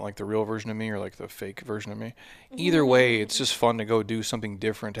if they want the real version of me or the fake version of me. Either way, it's just fun to go do something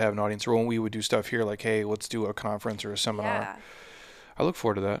different, to have an audience. Or when we would do stuff here, hey, let's do a conference or a seminar. Yeah. I look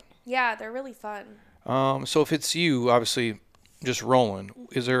forward to that. Yeah, they're really fun. So if it's you, obviously, just rolling,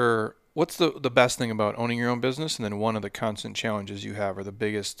 what's the best thing about owning your own business, and then one of the constant challenges you have, or the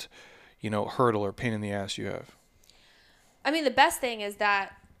biggest, hurdle or pain in the ass you have? I mean, the best thing is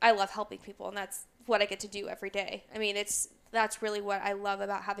that I love helping people, and that's what I get to do every day. I mean, that's really what I love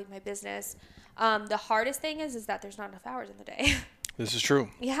about having my business. The hardest thing is that there's not enough hours in the day. This is true.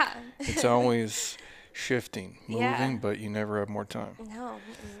 Yeah. It's always shifting, moving, but you never have more time.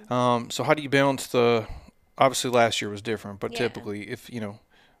 No. So how do you balance obviously last year was different, but typically if,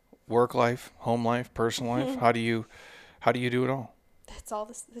 work life, home life, personal life, how do you do it all? It's all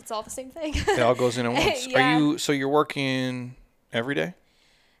the same thing. It all goes in at once. Yeah. So you're working every day?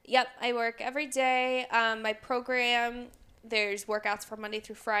 Yep, I work every day. My program, there's workouts from Monday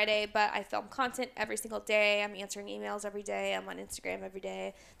through Friday, but I film content every single day. I'm answering emails every day. I'm on Instagram every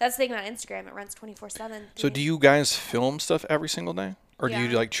day. That's the thing about Instagram. It runs 24/7. So do you guys film stuff every single day? Or do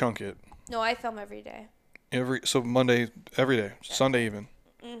you chunk it? No, I film every day. So Monday, every day, Sunday even?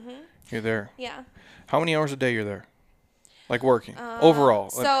 Mm-hmm. You're there? Yeah. How many hours a day you're there? Working overall.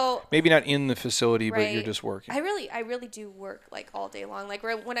 So maybe not in the facility, but you're just working. I really do work all day long.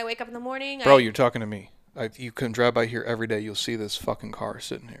 When I wake up in the morning. Bro, you're talking to me. You can drive by here every day. You'll see this fucking car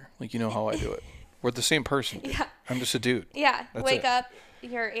sitting here. You know how I do it. We're the same person. Dude. Yeah. I'm just a dude. Yeah. Wake up.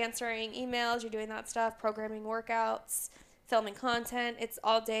 You're answering emails. You're doing that stuff. Programming workouts. Filming content. It's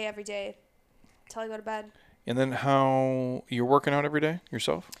all day, every day, until I go to bed. And then how you're working out every day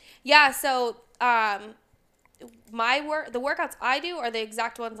yourself? Yeah. So the workouts I do are the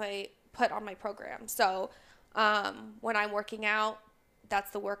exact ones I put on my program. So when I'm working out,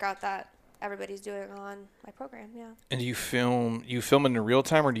 that's the workout that everybody's doing on my program. Yeah. And do you film it in real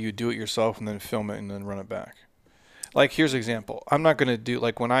time, or do you do it yourself and then film it and then run it back? Like, here's an example. I'm not going to do,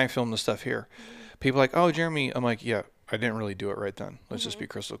 like, when I film the stuff here, people are like, oh, Jeremy, I'm like, yeah, I didn't really do it right then. Let's just be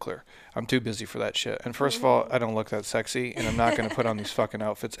crystal clear. I'm too busy for that shit. And first of all, I don't look that sexy, and I'm not going to put on these fucking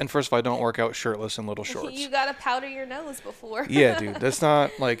outfits. And first of all, I don't work out shirtless in little shorts. You got to powder your nose before. Yeah, dude. That's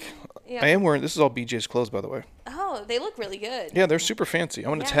not, like, I am wearing, this is all BJ's clothes, by the way. Oh, they look really good. Yeah, they're super fancy.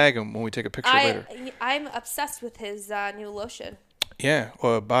 I'm going to tag him when we take a picture later. I'm obsessed with his new lotion. Yeah,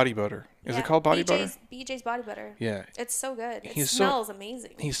 body butter. Is it called body butter? BJ's body butter. Yeah. It's so good. It smells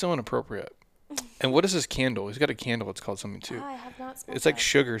amazing. He's so inappropriate. And what is his candle? He's got a candle. It's called something too. Oh, I have not smelled It's like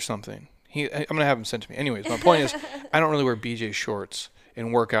sugar something. I'm gonna have him sent to me. Anyways, my point is, I don't really wear BJ shorts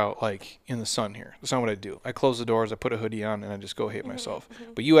and work out like in the sun here. That's not what I do. I close the doors, I put a hoodie on, and I just go hate myself.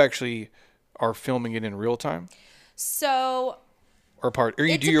 But you actually are filming it in real time. So. Or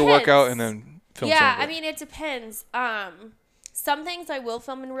you do your workout and then film. Yeah, I mean it depends. Some things I will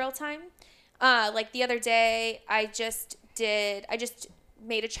film in real time. Like the other day, I just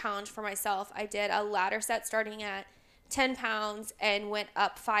made a challenge for myself. I did a ladder set starting at 10 pounds and went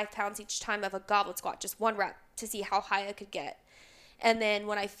up 5 pounds each time of a goblet squat, just one rep to see how high I could get. And then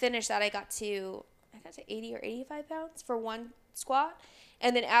when I finished that, I got to 80 or 85 pounds for one squat.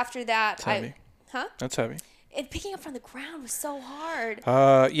 And then after that, That's heavy. That's heavy. And picking up from the ground was so hard.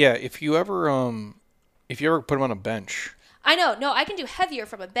 Yeah. If you ever put them on a bench. I know. No, I can do heavier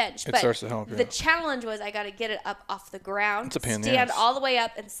from a bench. It starts to help you. The challenge was I got to get it up off the ground, it's a pain in the stand ass. all the way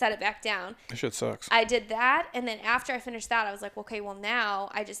up, and set it back down. That shit sucks. I did that, and then after I finished that, I was like, okay, well, now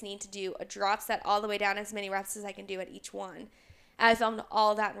I just need to do a drop set all the way down, as many reps as I can do at each one. And I filmed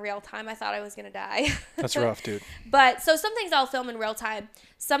all that in real time. I thought I was going to die. That's rough, dude. But so some things I'll film in real time.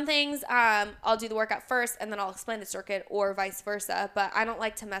 Some things I'll do the workout first, and then I'll explain the circuit, or vice versa. But I don't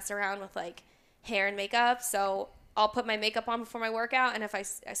like to mess around with, like, hair and makeup, so I'll put my makeup on before my workout, and if I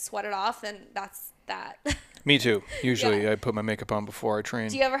sweat it off, then that's that. Me too. Usually I put my makeup on before I train.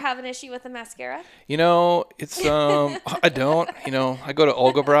 Do you ever have an issue with the mascara? You know, it's I don't. You know, I go to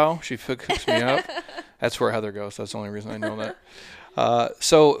Olga Brow. She hooks me up. That's where Heather goes. That's the only reason I know that.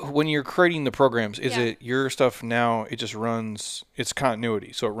 So when you're creating the programs, is it your stuff now? It just runs. It's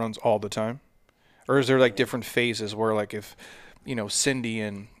continuity, so it runs all the time, or is there like different phases where, like, if Cindy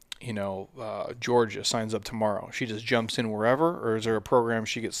and Georgia signs up tomorrow, she just jumps in wherever, or is there a program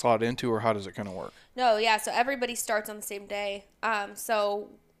she gets slotted into, or how does it kind of work? No, yeah. So everybody starts on the same day. So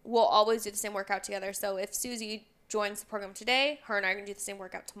we'll always do the same workout together. So if Susie joins the program today, her and I are going to do the same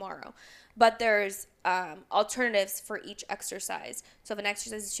workout tomorrow. But there's alternatives for each exercise. So if an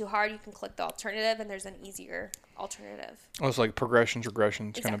exercise is too hard, you can click the alternative, and there's an easier alternative. Oh, it's like progressions,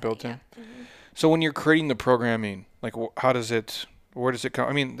 regressions kind of built in. Yeah. Mm-hmm. So when you're creating the programming, like, how does it... Where does it come?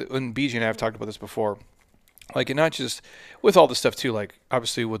 I mean, and BJ and I have talked about this before. Like, and not just with all the stuff too, like,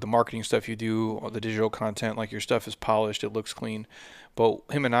 obviously with the marketing stuff you do, or the digital content, like, your stuff is polished, it looks clean. But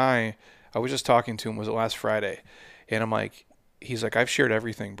him and I was just talking to him, was it last Friday? And I'm like, he's like, I've shared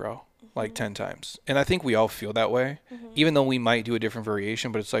everything, bro, like 10 times. And I think we all feel that way, even though we might do a different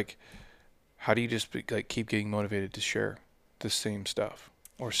variation. But it's like, how do you just keep getting motivated to share the same stuff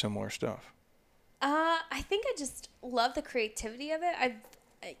or similar stuff? I think I just love the creativity of it.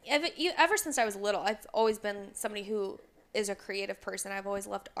 Ever since I was little, I've always been somebody who is a creative person. I've always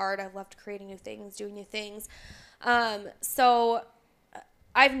loved art. I've loved creating new things, doing new things. So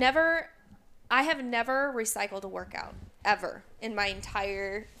I have never recycled a workout ever in my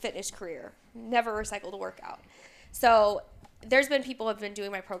entire fitness career. Never recycled a workout. So there's been people who have been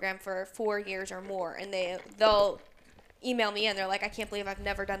doing my program for 4 years or more, and they'll email me and they're like, I can't believe I've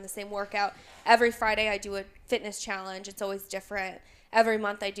never done the same workout. Every Friday I do a fitness challenge. It's always different. Every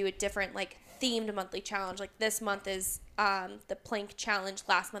month I do a different, like, themed monthly challenge. Like, this month is the plank challenge.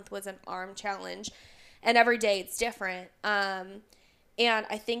 Last month was an arm challenge. And every day it's different. And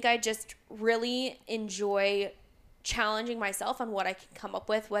I think I just really enjoy challenging myself on what I can come up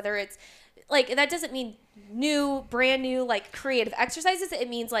with, whether it's, like, that doesn't mean brand new, like, creative exercises. It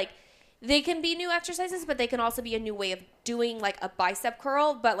means, like, they can be new exercises, but they can also be a new way of doing, like, a bicep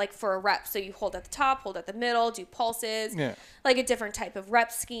curl, but, like, for a rep. So you hold at the top, hold at the middle, do pulses, like a different type of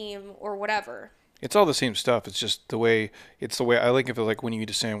rep scheme or whatever. It's all the same stuff. It's just the way I like it, like when you eat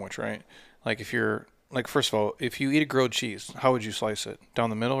a sandwich, right? Like, if you're, like, first of all, if you eat a grilled cheese, how would you slice it?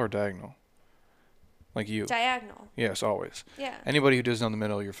 Down the middle or diagonal? Like you. Diagonal. Yes, always. Yeah. Anybody who does down the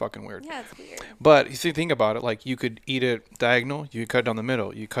middle, you're fucking weird. Yeah, it's weird. But if you think about it, like, you could eat it diagonal, you cut down the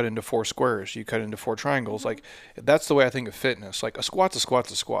middle, you cut into 4 squares, you cut into 4 triangles. Like, that's the way I think of fitness. Like, a squat's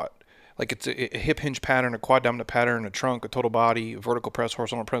a squat. Like it's a hip hinge pattern, a quad dominant pattern, a trunk, a total body, a vertical press,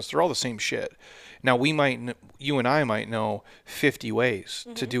 horizontal press. They're all the same shit. Now you and I might know 50 ways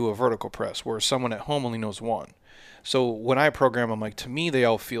to do a vertical press, where someone at home only knows one. So when I program, I'm like, to me, they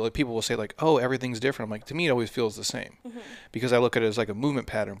all feel like, people will say like, oh, everything's different. I'm like, to me, it always feels the same because I look at it as like a movement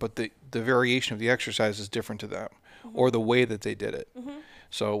pattern, but the variation of the exercise is different to them or the way that they did it.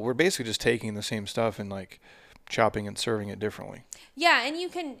 So we're basically just taking the same stuff and like chopping and serving it differently. Yeah, and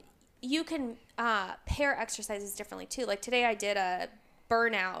you can pair exercises differently too. Like today I did a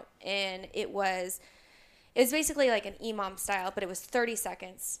burnout, and it was basically like an EMOM style, but it was 30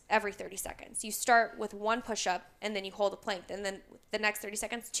 seconds, every 30 seconds. You start with one push-up, and then you hold a plank. And then the next 30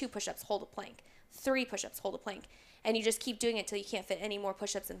 seconds, 2 push-ups, hold a plank. 3 push-ups, hold a plank. And you just keep doing it till you can't fit any more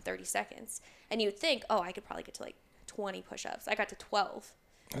push-ups in 30 seconds. And you'd think, oh, I could probably get to like 20 push-ups. I got to 12.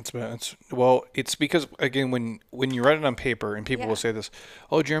 That's bad. Well, it's because, again, when you write it on paper and people will say this,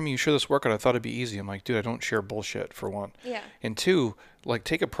 oh, Jeremy, you share this workout. I thought it'd be easy. I'm like, dude, I don't share bullshit, for one. Yeah. And two, like,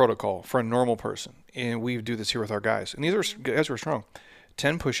 take a protocol for a normal person. And we do this here with our guys. And these are guys who are strong.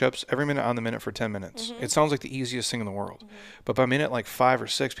 10 push-ups every minute on the minute for 10 minutes. It sounds like the easiest thing in the world. But by minute like 5 or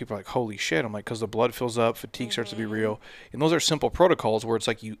 6, people are like, holy shit. I'm like, because the blood fills up, fatigue starts to be real. And those are simple protocols where it's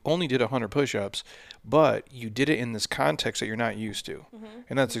like you only did 100 push-ups, but you did it in this context that you're not used to.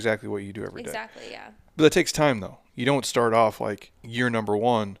 And that's exactly what you do every day. Exactly, yeah. But that takes time, though. You don't start off like year number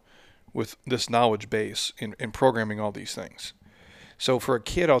 1 with this knowledge base in programming all these things. So for a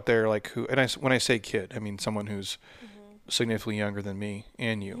kid out there, like when I say kid, I mean someone who's significantly younger than me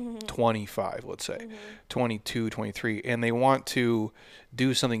and you, 25, let's say, 22, 23, and they want to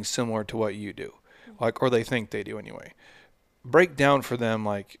do something similar to what you do, like, or they think they do anyway. Break down for them,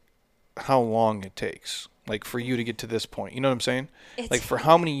 like, how long it takes, like, for you to get to this point. You know what I'm saying? Like, for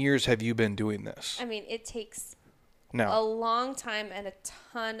how many years have you been doing this? I mean, it takes now a long time and a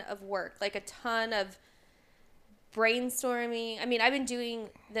ton of work, like a ton of brainstorming. I mean, I've been doing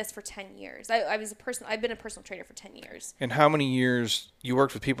this for 10 years. I've been a personal trainer for 10 years. And how many years you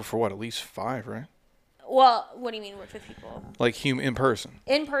worked with people for? What, at least 5, right? Well, what do you mean worked with people? Like in person.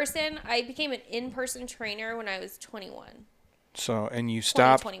 In person, I became an in-person trainer when I was 21. So, and you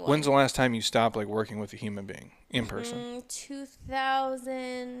stopped. 2021. When's the last time you stopped like working with a human being in person?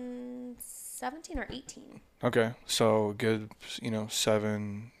 2017 or 18. Okay, so good,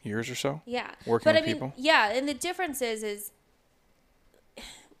 7 years or so. Yeah, working with people. Yeah, and the difference is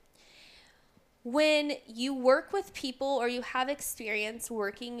when you work with people or you have experience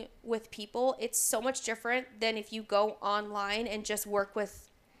working with people, it's so much different than if you go online and just work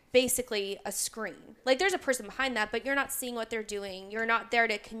with basically a screen. Like, there's a person behind that, but you're not seeing what they're doing. You're not there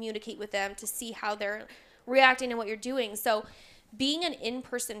to communicate with them, to see how they're reacting to what you're doing. So being an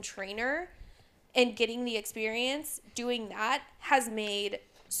in-person trainer and getting the experience doing that has made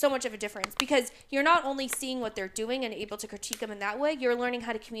so much of a difference, because you're not only seeing what they're doing and able to critique them in that way, you're learning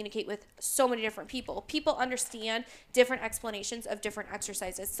how to communicate with so many different people. People understand different explanations of different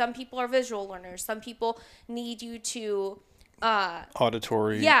exercises. Some people are visual learners. Some people need you to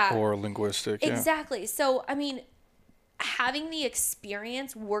auditory or linguistic. Exactly. So, I mean, having the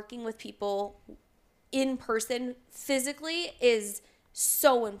experience working with people in person physically is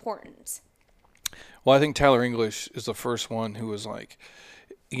so important. Well, I think Tyler English is the first one who was like,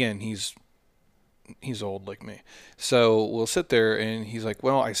 again, he's old like me. So we'll sit there and he's like,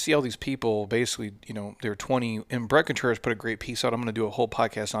 well, I see all these people basically, they're 20, and Brett Contreras put a great piece out. I'm going to do a whole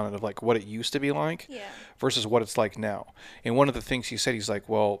podcast on it of like what it used to be like versus what it's like now. And one of the things he said, he's like,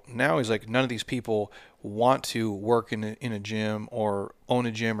 well, now he's like, none of these people want to work in a gym or own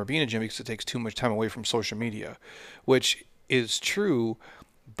a gym or be in a gym because it takes too much time away from social media, which is true.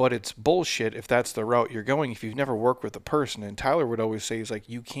 But it's bullshit if that's the route you're going if you've never worked with a person. And Tyler would always say, he's like,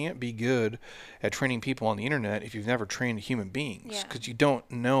 you can't be good at training people on the internet if you've never trained human beings, because you don't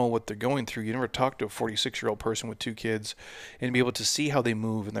know what they're going through. You never talked to a 46-year-old person with 2 kids and be able to see how they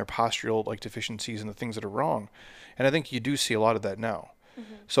move and their postural like deficiencies and the things that are wrong. And I think you do see a lot of that now.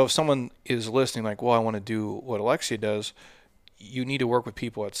 So if someone is listening like, well, I want to do what Alexia does, you need to work with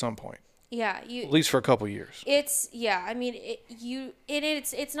people at some point. Yeah, at least for a couple of years. I mean,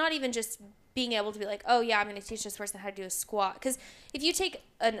 it's not even just being able to be like, oh yeah, I'm going to teach this person how to do a squat. Because if you take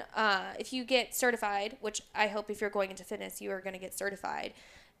if you get certified, which I hope if you're going into fitness, you are going to get certified,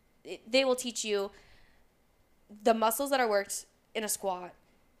 they will teach you the muscles that are worked in a squat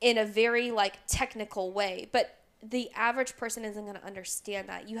in a very like technical way. But the average person isn't going to understand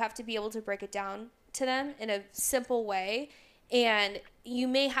that. You have to be able to break it down to them in a simple way. And you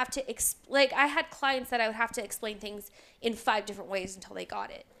may have to, like, I had clients that I would have to explain things in 5 different ways until they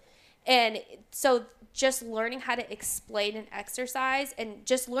got it. And so just learning how to explain an exercise and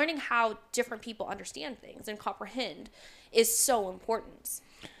just learning how different people understand things and comprehend is so important.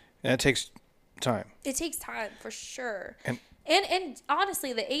 And it takes time. It takes time for sure. And And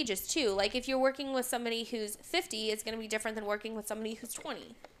honestly, the ages too. Like if you're working with somebody who's 50, it's going to be different than working with somebody who's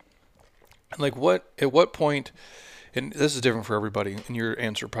 20. like at what point, and this is different for everybody, and your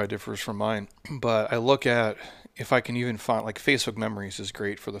answer probably differs from mine, but I look at if I can even find, like, Facebook memories is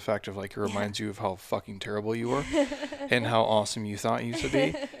great for the fact of, like, it reminds you of how fucking terrible you were and how awesome you thought you used to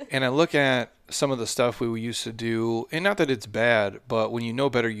be. And I look at some of the stuff we used to do, and not that it's bad, but when you know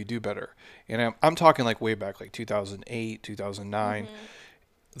better, you do better. And I'm talking like way back, like 2008, 2009.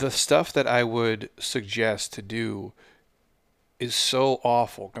 The stuff that I would suggest to do is so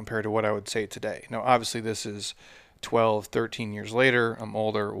awful compared to what I would say today. Now, obviously, this is 12, 13 years later. I'm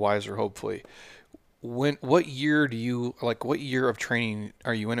older, wiser, hopefully. What year of training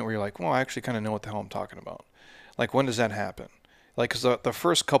are you in it where you're like, well, I actually kind of know what the hell I'm talking about? Like, when does that happen? Like, because the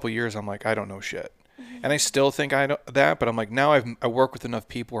first couple years, I'm like, I don't know shit. And I still think I know that, but I'm like, now I work with enough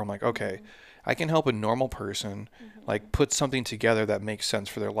people where I'm like, okay, I can help a normal person, like, put something together that makes sense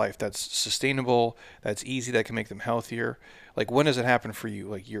for their life, that's sustainable, that's easy, that can make them healthier. Like, when does it happen for you?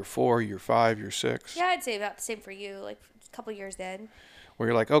 Like, year 4, year 5, year 6? Yeah, I'd say about the same for you, like a couple years in. Where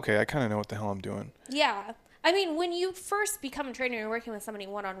you're like, okay, I kind of know what the hell I'm doing. Yeah. I mean, when you first become a trainer and you're working with somebody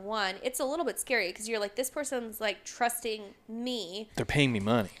one-on-one, it's a little bit scary because you're like, this person's like trusting me. They're paying me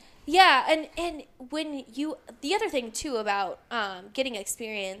money. Yeah, and when you, the other thing too about getting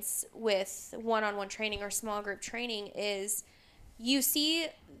experience with one-on-one training or small group training is you see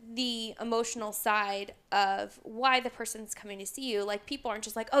the emotional side of why the person's coming to see you. Like, people aren't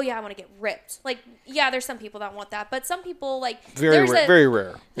just like, oh yeah, I want to get ripped. Like, yeah, there's some people that want that, but some people, like, Very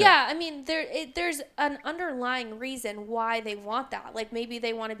rare. Yeah, I mean, there's an underlying reason why they want that. Like, maybe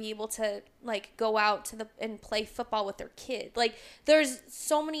they want to be able to, like, go out and play football with their kid. Like, there's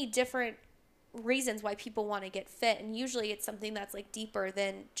so many different reasons why people want to get fit, and usually it's something that's, like, deeper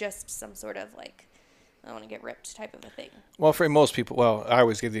than just some sort of, like, I want to get ripped type of a thing. Well, for most people, I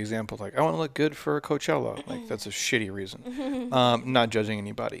always give the example, like, I want to look good for Coachella. Like, that's a shitty reason. Not judging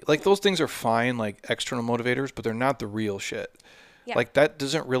anybody. Like, those things are fine, like, external motivators, but they're not the real shit. Yeah. Like, that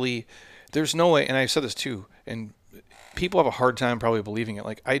doesn't really, there's no way, and I said this too, and people have a hard time probably believing it.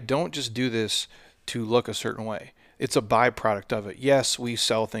 Like, I don't just do this to look a certain way. It's a byproduct of it. Yes, we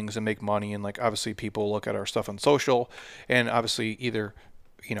sell things and make money, and, like, obviously people look at our stuff on social, and obviously either,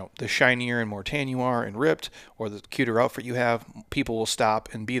 you know, the shinier and more tan you are and ripped, or the cuter outfit you have, people will stop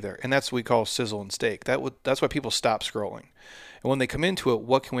and be there. And that's what we call sizzle and steak. That's why people stop scrolling. And when they come into it,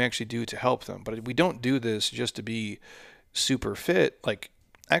 what can we actually do to help them? But we don't do this just to be super fit. Like,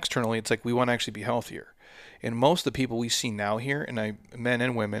 externally, it's like we want to actually be healthier. And most of the people we see now here, and men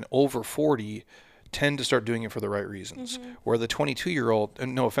and women over 40, tend to start doing it for the right reasons. Where the 22-year-old,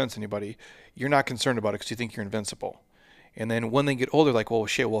 and no offense to anybody, you're not concerned about it because you think you're invincible. And then when they get older, like, well,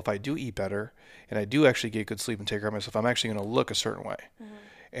 shit, well, if I do eat better and I do actually get good sleep and take care of myself, I'm actually going to look a certain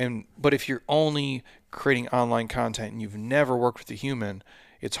way. But if you're only creating online content and you've never worked with a human,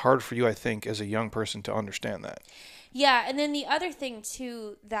 it's hard for you, I think, as a young person to understand that. Yeah, and then the other thing,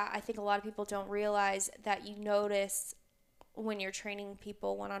 too, that I think a lot of people don't realize that you notice when you're training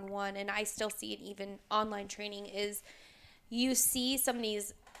people one-on-one, and I still see it even online training, is you see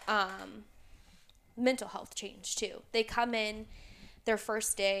somebody's mental health change too. They come in their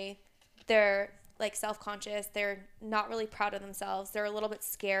first day, they're like self-conscious, they're not really proud of themselves, they're a little bit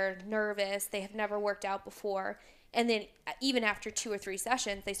scared, nervous, they have never worked out before, and then even after 2 or 3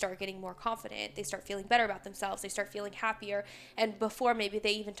 sessions, they start getting more confident, they start feeling better about themselves, they start feeling happier, and before maybe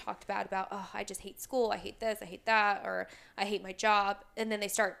they even talked bad about, oh, I just hate school, I hate this, I hate that, or I hate my job, and then they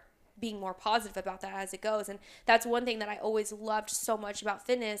start being more positive about that as it goes. And that's one thing that I always loved so much about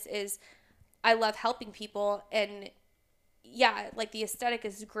fitness is I love helping people, and yeah, like, the aesthetic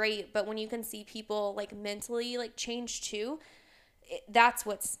is great, but when you can see people, like, mentally, like, change too, that's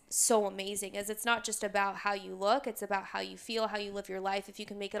what's so amazing. Is it's not just about how you look, it's about how you feel, how you live your life. If you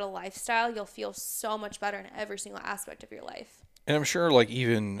can make it a lifestyle, you'll feel so much better in every single aspect of your life. And I'm sure, like,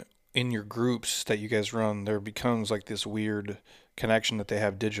 even in your groups that you guys run, there becomes, like, this weird connection that they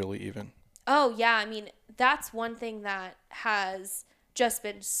have digitally even. Oh yeah, I mean, that's one thing that has just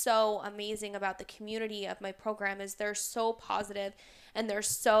been so amazing about the community of my program is they're so positive, and they're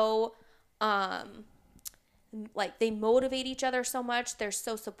so like, they motivate each other so much. They're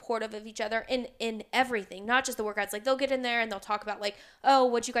so supportive of each other in everything, not just the workouts. Like, they'll get in there and they'll talk about, like, oh,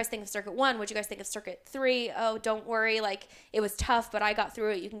 what'd you guys think of circuit 1? What'd you guys think of circuit 3? Oh, don't worry, like, it was tough, but I got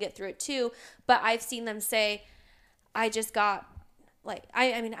through it. You can get through it too. But I've seen them say, I just got like,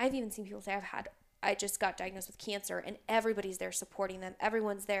 I mean, I've even seen people say I just got diagnosed with cancer, and everybody's there supporting them.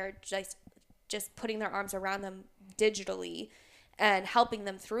 Everyone's there just putting their arms around them digitally and helping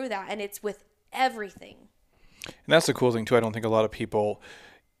them through that. And it's with everything. And that's the cool thing too. I don't think a lot of people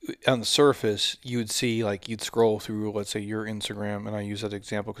on the surface, you'd see, like, you'd scroll through, let's say, your Instagram, and I use that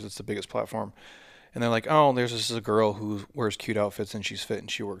example because it's the biggest platform, and they're like, oh, there's this girl who wears cute outfits and she's fit and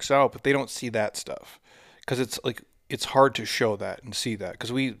she works out, but they don't see that stuff because it's like, it's hard to show that and see that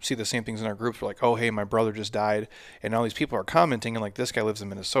because we see the same things in our groups. We're like, oh, hey, my brother just died, and all these people are commenting, and like, this guy lives in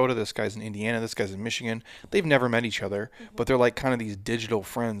Minnesota, this guy's in Indiana, this guy's in Michigan. They've never met each other, but they're like kind of these digital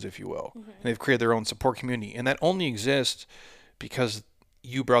friends, if you will, and they've created their own support community, and that only exists because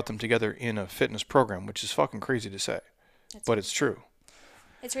you brought them together in a fitness program, which is fucking crazy to say, but it's true.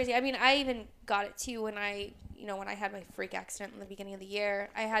 It's crazy. I mean, I even got it too when I had my freak accident in the beginning of the year.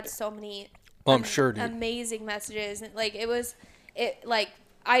 I had so many I'm sure, dude. amazing messages. And like,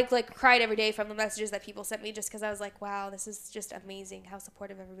 I like cried every day from the messages that people sent me just because I was like, wow, this is just amazing how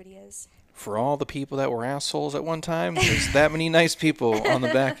supportive everybody is. For all the people that were assholes at one time, there's that many nice people on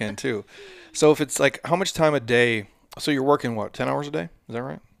the back end too. So if it's like, how much time a day? So you're working what, 10 hours a day? Is that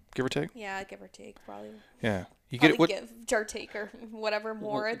right? Give or take? Yeah, give or take, probably. Yeah. You get it. What, give or take or whatever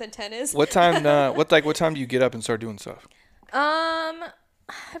more than 10 is. what time? What time do you get up and start doing stuff?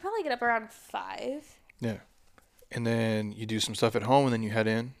 I probably get up around 5. Yeah. And then you do some stuff at home, and then you head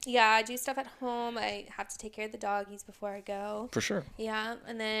in. Yeah, I do stuff at home. I have to take care of the doggies before I go. For sure. Yeah,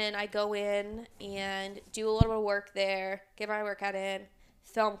 and then I go in and do a little bit of work there, get my workout in,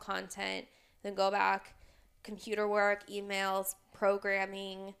 film content, then go back, computer work, emails,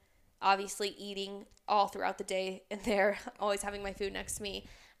 programming, obviously eating all throughout the day in there, always having my food next to me,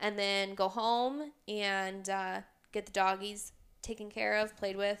 and then go home and get the doggies taken care of,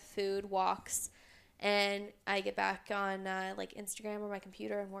 played with, food, walks, and I get back on like Instagram or my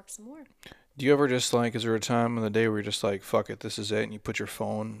computer and work some more. Do you ever just like, is there a time in the day where you're just like, fuck it, this is it, and you put your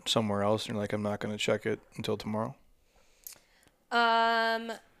phone somewhere else and you're like, I'm not going to check it until tomorrow?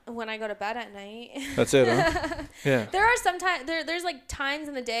 When I go to bed at night. That's it, huh? Yeah. There are sometimes there's like times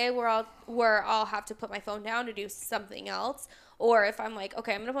in the day where I'll have to put my phone down to do something else, or if I'm like,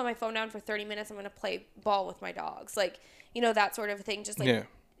 okay, I'm gonna put my phone down for 30 minutes, I'm gonna play ball with my dogs, like, that sort of thing. Just like, yeah.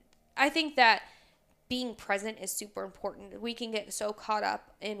 I think that being present is super important. We can get so caught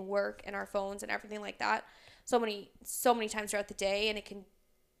up in work and our phones and everything like that so many times throughout the day, and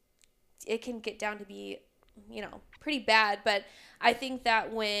it can get down to be, pretty bad. But I think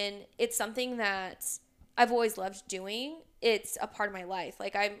that when it's something that I've always loved doing, it's a part of my life.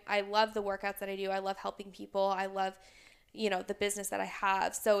 Like, I love the workouts that I do. I love helping people. I love, the business that I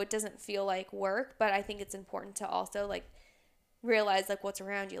have. So it doesn't feel like work, but I think it's important to also like realize like what's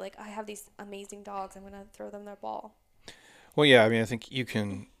around you. Like, I have these amazing dogs. I'm going to throw them their ball. Well, yeah, I mean, I think it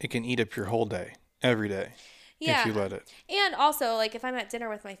can eat up your whole day, every day. Yeah. If you let it. And also, like, if I'm at dinner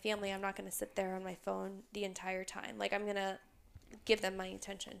with my family, I'm not going to sit there on my phone the entire time. Like, I'm going to give them my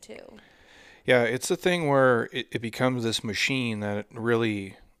attention too. Yeah, it's a thing where it becomes this machine that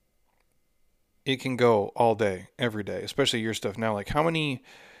really, it can go all day, every day, especially your stuff now. Like, how many,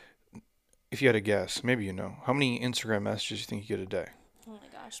 if you had a guess, maybe how many Instagram messages you think you get a day? Oh my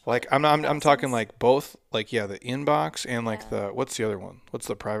gosh. Like, I'm talking like both, like, yeah, the inbox and like what's the other one? What's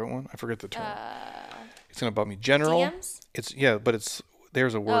the private one? I forget the term. It's going to bug me. General. DMs?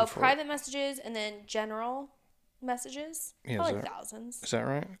 There's a word for private messages and then general messages. Yeah, probably thousands. Is that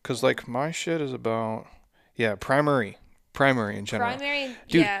right? Because like my shit is about, primary in general. Primary,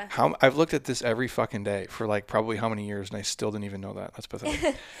 dude, yeah. I've looked at this every fucking day for like probably how many years, and I still didn't even know that. That's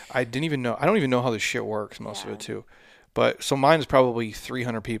pathetic. I don't even know how this shit works, most of it too. But so mine is probably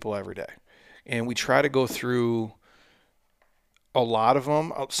 300 people every day. And we try to go through a lot of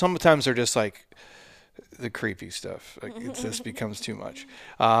them. Sometimes they're just like the creepy stuff. Like, it just becomes too much.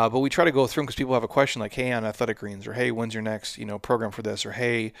 But we try to go through them because people have a question like, hey, on Athletic Greens, or hey, when's your next, program for this? Or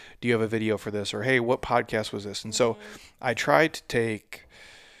hey, do you have a video for this? Or hey, what podcast was this? And so I try to take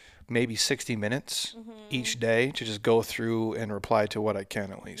maybe 60 minutes each day to just go through and reply to what I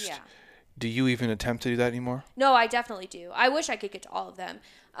can at least. Yeah. Do you even attempt to do that anymore? No, I definitely do. I wish I could get to all of them.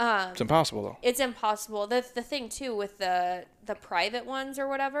 It's impossible though. It's impossible. The thing too with the private ones or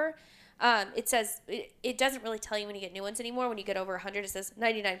whatever, it says it doesn't really tell you when you get new ones anymore. When you get over 100, it says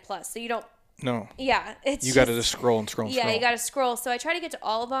 99 plus. So you don't. No. Yeah, you got to just scroll and scroll. Yeah, you got to scroll. So I try to get to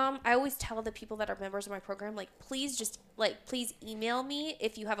all of them. I always tell the people that are members of my program, like, please email me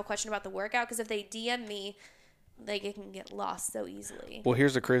if you have a question about the workout, because if they DM me like it can get lost so easily. Well,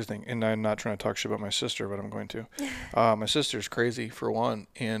 here's the crazy thing, and I'm not trying to talk shit about my sister, but I'm going to. My sister's crazy, for one,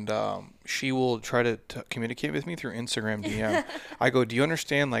 and she will try to communicate with me through Instagram DM. I go, do you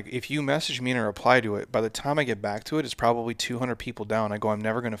understand, like, if you message me and I reply to it, by the time I get back to it, it's probably 200 people down. I go, I'm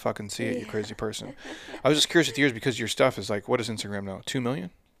never going to fucking see it, you crazy person. I was just curious with yours because your stuff is like, what is Instagram now, 2 million?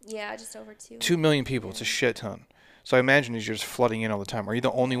 Yeah, just over 2. 2 million people. It's a shit ton. So I imagine you're just flooding in all the time. Are you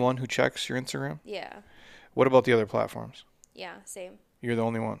the only one who checks your Instagram? Yeah. What about the other platforms? Yeah, same. You're the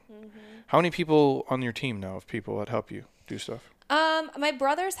only one. Mm-hmm. How many people on your team now of people that help you do stuff? My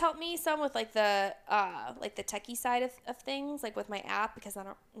brothers help me some with like the techie side of things, like with my app, because I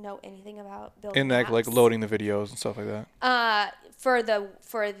don't know anything about building And like apps. loading the videos and stuff like that. For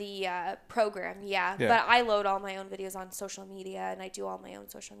the program, yeah. But I load all my own videos on social media, and I do all my own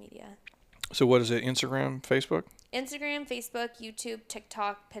social media. So what is it? Instagram, Facebook? Instagram, Facebook, YouTube,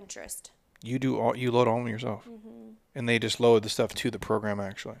 TikTok, Pinterest. You load all of them yourself. Mm-hmm. And they just load the stuff to the program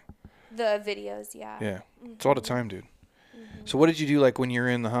actually. The videos, yeah. Yeah. It's all the time, dude. So what did you do like when you were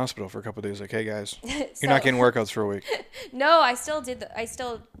in the hospital for a couple of days? Like, hey guys, you're not getting workouts for a week. No, I still did the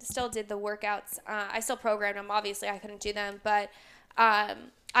workouts. I still programmed them. Obviously, I couldn't do them, but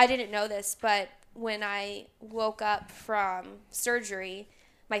I didn't know this. But when I woke up from surgery,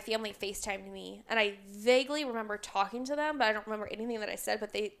 my family FaceTimed me, and I vaguely remember talking to them, but I don't remember anything that I said.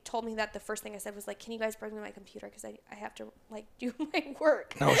 But they told me that the first thing I said was like, "Can you guys bring me my computer? Because I have to like do my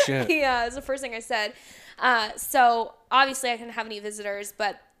work." Oh shit. Yeah, it's the first thing I said. So obviously I couldn't have any visitors,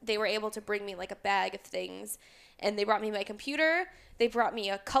 but they were able to bring me like a bag of things, and they brought me my computer. They brought me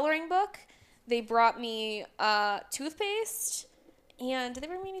a coloring book. They brought me toothpaste. And did they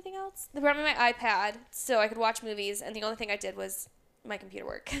bring me anything else? They brought me my iPad so I could watch movies, and the only thing I did was my computer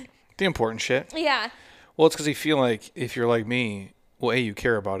work. The important shit. Yeah. Well, it's because you feel like if you're like me, well, A, you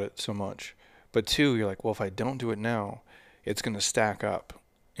care about it so much. But two, you're like, well, if I don't do it now, it's going to stack up.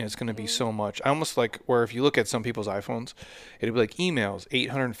 And it's going to be so much. I almost like where if you look at some people's iPhones, it'd be like emails,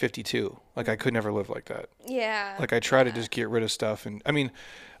 852. Like I could never live like that. Yeah. Like I try to just get rid of stuff. And I mean,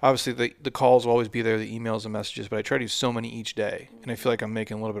 obviously the calls will always be there, the emails and messages, but I try to do so many each day. And I feel like I'm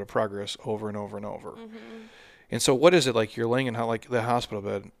making a little bit of progress over and over and over. And so what is it like you're laying in like the hospital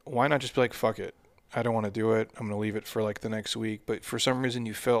bed? Why not just be like, fuck it. I don't want to do it. I'm going to leave it for like the next week. But for some reason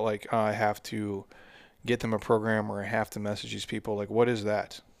you felt like I have to get them a program or I have to message these people. Like what is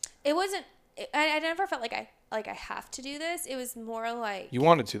that? It wasn't, I never felt like I have to do this. It was more like. You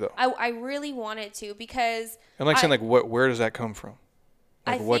wanted to though. I really wanted to because. And like saying like where does that come from?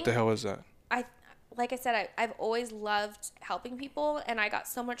 Like what the hell is that? Like I said, I've always loved helping people, and I got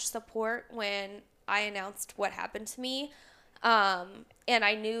so much support when I announced what happened to me. And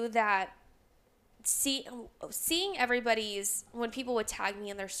I knew that seeing everybody's, when people would tag me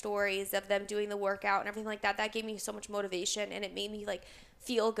in their stories of them doing the workout and everything like that, that gave me so much motivation, and it made me like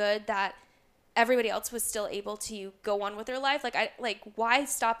feel good that everybody else was still able to go on with their life. Like why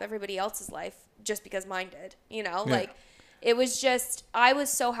stop everybody else's life just because mine did, you know? Yeah. Like it was just, I was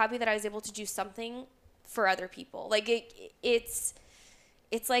so happy that I was able to do something for other people. Like it's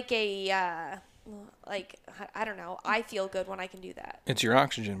like a, like, I don't know. I feel good when I can do that. It's your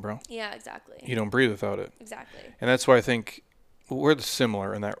oxygen, bro. Yeah, exactly. You don't breathe without it. Exactly. And that's why I think we're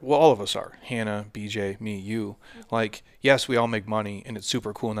similar in that. Well, all of us are. Hannah, BJ, me, you. Like, yes, we all make money, and it's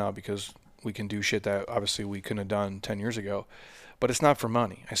super cool now because we can do shit that obviously we couldn't have done 10 years ago. But it's not for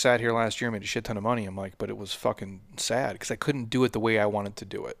money. I sat here last year and made a shit ton of money. I'm like, but it was fucking sad because I couldn't do it the way I wanted to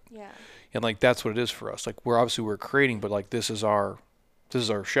do it. Yeah. And like that's what it is for us. Like we're creating, but like this is our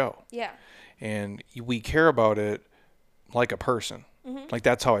show. Yeah. And we care about it like a person. Like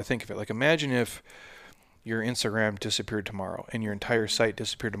that's how I think of it. Like imagine if your Instagram disappeared tomorrow and your entire site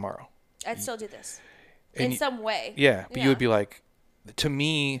disappeared tomorrow. I'd still do this And in some way. Yeah, but you would be like, to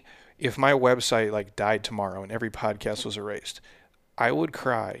me, if my website like died tomorrow and every podcast was erased, I would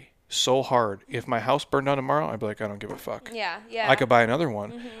cry so hard. If my house burned down tomorrow, I'd be like, I don't give a fuck. Yeah, yeah. I could buy another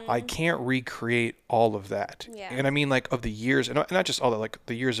one. I can't recreate all of that. Yeah. And I mean like of the years, and not just all that, like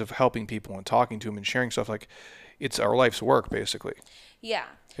the years of helping people and talking to them and sharing stuff, like it's our life's work basically. Yeah.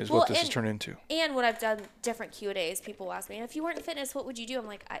 Is what this has turned into. And when I've done different Q&As, people will ask me, if you weren't in fitness, what would you do? I'm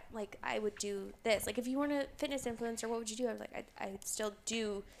like, I would do this. Like if you weren't a fitness influencer, what would you do? I was like, I would still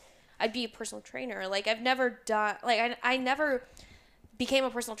do, I'd be a personal trainer. Like I've never done, like I never became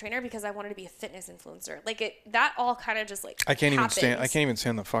a personal trainer because I wanted to be a fitness influencer. Like that all kind of just like I can't even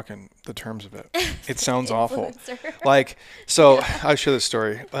stand the terms of it. It sounds awful. Like, so I'll share this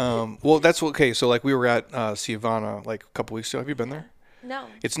story. Well, that's okay. So like we were at Siavana like a couple weeks ago. Have you been there? No.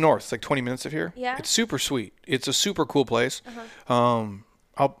 It's north. It's like 20 minutes of here. Yeah. It's super sweet. It's a super cool place. I'll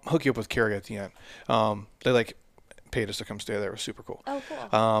hook you up with Carrie at the end. They like paid us to come stay there. It was super cool. Oh, cool.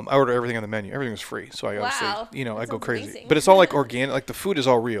 I ordered everything on the menu. Everything was free. So I obviously, Wow. I That go sounds crazy. amazing. But it's all like organic. Like the food is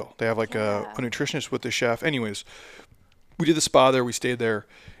all real. They have like Yeah. a nutritionist with the chef. Anyways, we did the spa there. We stayed there,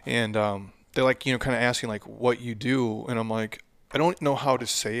 and they're like, kind of asking like what you do, and I'm like, I don't know how to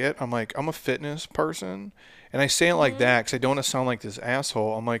say it. I'm like, I'm a fitness person, and I say it like that because I don't want to sound like this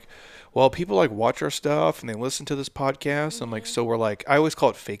asshole. I'm like, well, people like watch our stuff and they listen to this podcast. I'm like, so we're like, I always call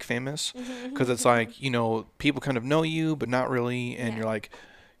it fake famous because it's like, people kind of know you, but not really, and Yeah. you're like,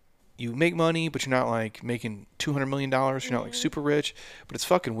 you make money, but you're not like making $200 million. You're not like super rich, but it's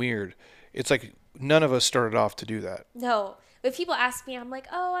fucking weird. It's like none of us started off to do that. No. If people ask me, I'm like,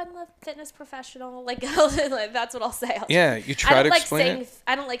 oh, I'm a fitness professional. Like, that's what I'll say. Yeah, you try to explain it.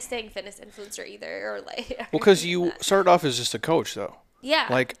 I don't like saying fitness influencer either, or like. Well, because you started off as just a coach, though. Yeah.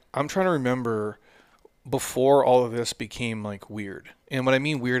 Like, I'm trying to remember before all of this became like weird. And what I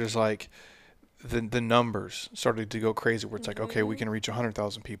mean weird is like the numbers started to go crazy where it's like, okay, we can reach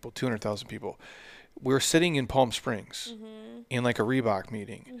 100,000 people, 200,000 people. We were sitting in Palm Springs in like a Reebok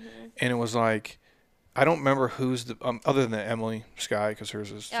meeting. And it was like, I don't remember who's the, other than Emily Sky, because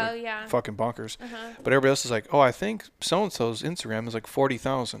hers is like yeah. fucking bonkers. But everybody else is like, oh, I think so-and-so's Instagram is like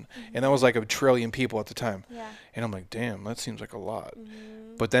 40,000. And that was like a trillion people at the time. Yeah. And I'm like, damn, that seems like a lot.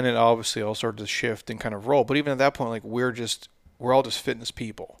 But then it obviously all started to shift and kind of roll. But even at that point, like we're all just fitness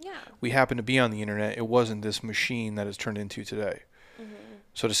people. Yeah. We happen to be on the internet. It wasn't this machine that it's turned into today.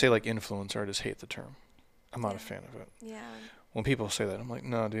 So to say like influencer, I just hate the term. I'm not a fan of it. Yeah. When people say that, I'm like,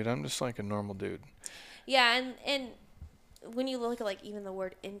 no, dude, I'm just like a normal dude. Yeah, and when you look at like even the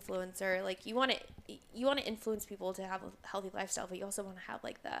word influencer, like you want to influence people to have a healthy lifestyle, but you also want to have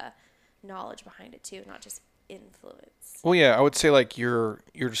like the knowledge behind it too, not just influence. Well, yeah, I would say like you're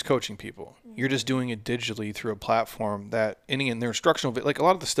just coaching people. You're just doing it digitally through a platform that, and again, they're instructional. Like a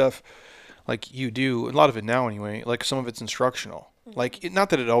lot of the stuff, like you do, a lot of it now anyway. Like some of it's instructional. Like not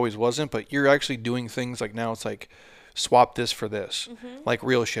that it always wasn't, but you're actually doing things like now. It's like swap this for this, like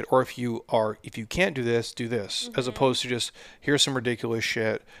real shit. Or if you can't do this, do this, as opposed to just here's some ridiculous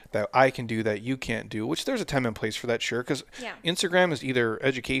shit that I can do that you can't do. Which there's a time and place for that, sure. Because Instagram is either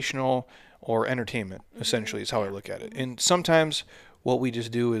educational or entertainment. Essentially, is how I look at it. And sometimes what we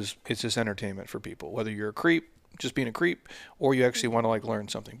just do is it's just entertainment for people. Whether you're a creep, just being a creep, or you actually want to like learn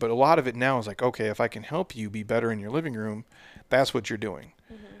something. But a lot of it now is like, okay, if I can help you be better in your living room, that's what you're doing.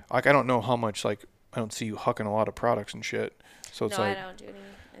 Like I don't know how much like. I don't see you hucking a lot of products and shit. So it's like, I don't do any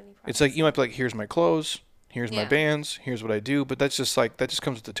products. It's like you might be like, here's my clothes, here's my bands, here's what I do. But that's just like, that just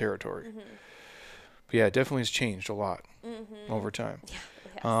comes with the territory. But yeah, it definitely has changed a lot over time.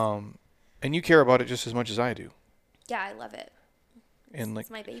 Yeah, and you care about it just as much as I do. Yeah, I love it. And like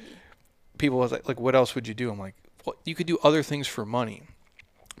it's my baby. people was like, what else would you do? I'm like, well, you could do other things for money.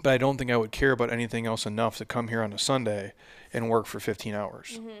 But I don't think I would care about anything else enough to come here on a Sunday and work for 15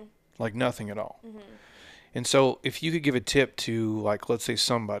 hours. Like nothing at all. And so if you could give a tip to like, let's say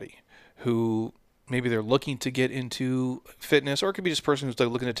somebody who maybe they're looking to get into fitness, or it could be just a person who's like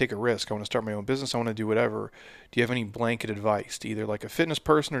looking to take a risk. I want to start my own business. I want to do whatever. Do you have any blanket advice to either like a fitness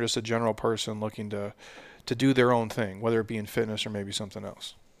person or just a general person looking to do their own thing, whether it be in fitness or maybe something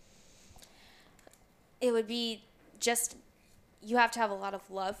else? It would be just, you have to have a lot of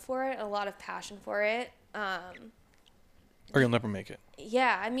love for it, a lot of passion for it. Or you'll never make it.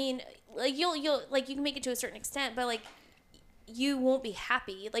 Yeah, I mean, like you'll like you can make it to a certain extent, but like you won't be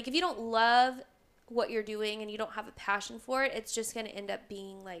happy. Like if you don't love what you're doing and you don't have a passion for it, it's just going to end up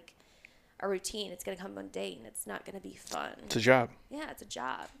being like a routine. It's going to come mundane. It's not going to be fun. It's a job. Yeah, it's a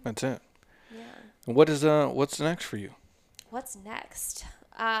job. That's it. Yeah. And what's next for you? What's next?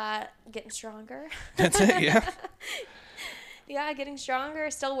 Getting stronger. That's it. Yeah. Yeah, getting stronger,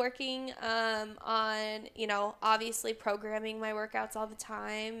 still working on, obviously programming my workouts all the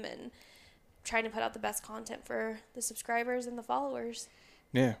time and trying to put out the best content for the subscribers and the followers.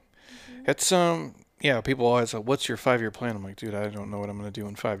 Yeah. It's, people always like, what's your 5-year plan? I'm like, dude, I don't know what I'm going to do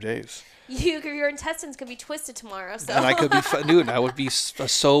in 5 days. Your intestines could be twisted tomorrow. So. And I could be, dude, I would be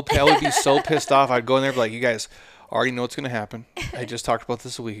so pissed off. I'd go in there and be like, you guys already know what's going to happen. I just talked about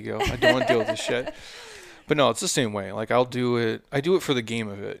this a week ago. I don't want to deal with this shit. But no, it's the same way. Like I do it for the game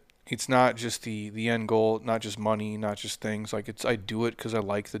of it. It's not just the end goal, not just money, not just things. Like I do it because I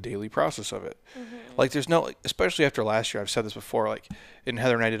like the daily process of it. Like there's no, especially after last year, I've said this before, like, and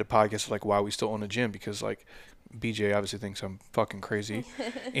Heather and I did a podcast like why we still own a gym, because like BJ obviously thinks I'm fucking crazy.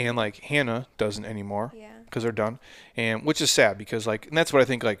 And like Hannah doesn't anymore because they're done. And which is sad because like, and that's what I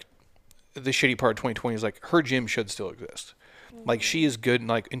think like the shitty part of 2020 is like her gym should still exist. Like she is good and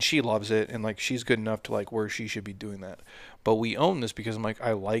like, and she loves it, and like she's good enough to like where she should be doing that. But we own this because I'm like,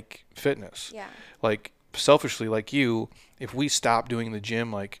 I like fitness. Yeah. Like selfishly, like you, if we stopped doing the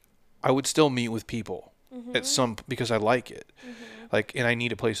gym, like I would still meet with people at some because I like it. Like, and I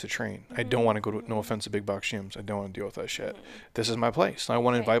need a place to train. I don't want to go to, no offense to big box gyms. I don't want to deal with that shit. This is my place. And I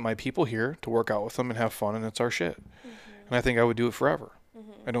want to invite my people here to work out with them and have fun, and it's our shit. And I think I would do it forever.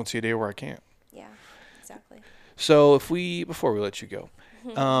 I don't see a day where I can't. Yeah, exactly. So before we let you go,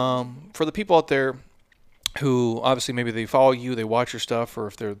 for the people out there who obviously maybe they follow you, they watch your stuff, or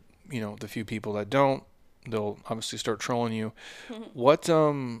if they're, the few people that don't, they'll obviously start trolling you. What,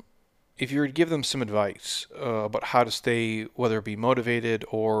 if you were to give them some advice about how to stay, whether it be motivated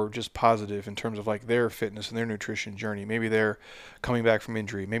or just positive in terms of like their fitness and their nutrition journey, maybe they're coming back from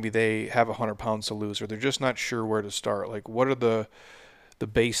injury, maybe they have 100 pounds to lose, or they're just not sure where to start. Like, what are the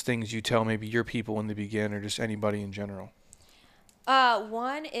base things you tell maybe your people when they begin, or just anybody in general?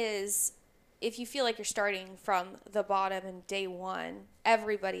 One is, if you feel like you're starting from the bottom in day one,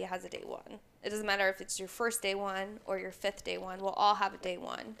 everybody has a day one. It doesn't matter if it's your first day one or your fifth day one. We'll all have a day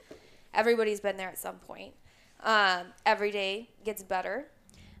one. Everybody's been there at some point. Every day gets better.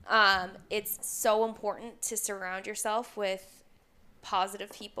 It's so important to surround yourself with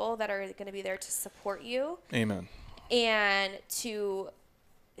positive people that are going to be there to support you. Amen. And to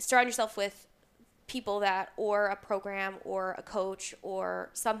surround yourself with people that, or a program or a coach or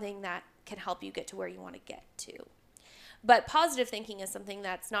something that can help you get to where you want to get to. But positive thinking is something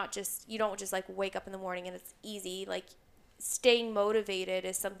that's not just, you don't just like wake up in the morning and it's easy. Like, staying motivated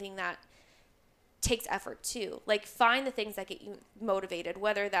is something that takes effort too. Like, find the things that get you motivated,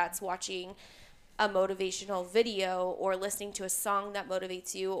 whether that's watching a motivational video or listening to a song that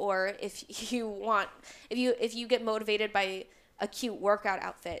motivates you, or if you get motivated by a cute workout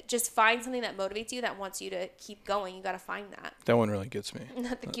outfit, just find something that motivates you, that wants you to keep going. You got to find that. That one really gets me.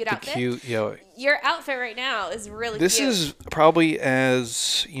 The cute outfit? Cute, yeah. Your outfit right now is really this cute. This is probably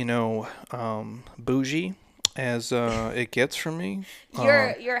as, bougie as it gets from me.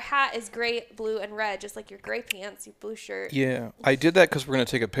 Your hat is gray, blue, and red, just like your gray pants, your blue shirt. Yeah, I did that because we're going to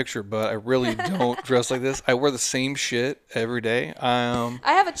take a picture, but I really don't dress like this. I wear the same shit every day. I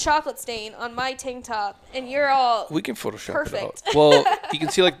have a chocolate stain on my tank top, and you're all we can Photoshop perfect. it out. Well, you can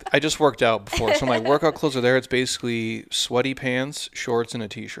see, like, I just worked out before, so my workout clothes are there. It's basically sweaty pants, shorts, and a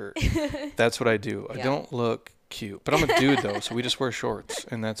t-shirt. That's what I do. I don't look cute, but I'm a dude though, so we just wear shorts,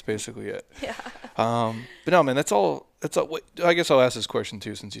 and that's basically it. Yeah. But no, man, that's all. I guess I'll ask this question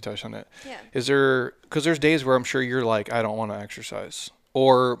too, since you touched on it. Yeah. Is there, because there's days where I'm sure you're like, I don't want to exercise,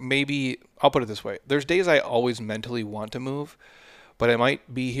 or maybe I'll put it this way: there's days I always mentally want to move, but I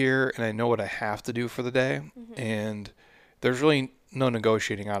might be here and I know what I have to do for the day, and there's really no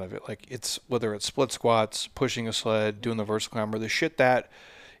negotiating out of it. Like, it's whether it's split squats, pushing a sled, doing the vertical climber, the shit that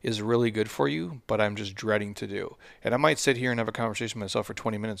is really good for you, but I'm just dreading to do. And I might sit here and have a conversation with myself for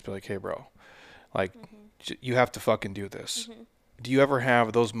 20 minutes, be like, hey, bro, like, you have to fucking do this. Do you ever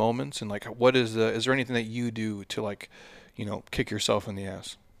have those moments? And like, is there anything that you do to, like, kick yourself in the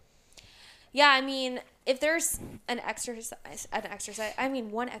ass? Yeah, I mean, if there's one exercise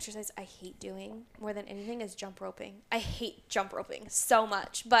I hate doing more than anything is jump roping. I hate jump roping so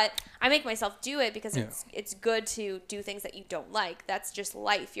much, but I make myself do it because it's good to do things that you don't like. That's just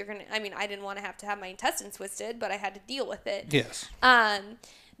life. I didn't want to have my intestines twisted, but I had to deal with it. Yes.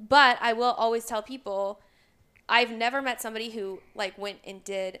 But I will always tell people, I've never met somebody who like went and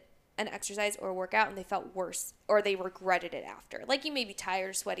did an exercise or a workout and they felt worse or they regretted it after. Like, you may be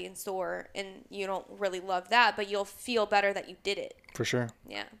tired, sweaty, and sore, and you don't really love that, but you'll feel better that you did it. For sure.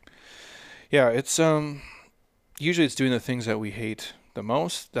 Yeah. Yeah, it's usually it's doing the things that we hate the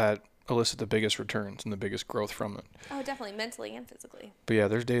most that elicit the biggest returns and the biggest growth from it. Oh, definitely, mentally and physically. But yeah,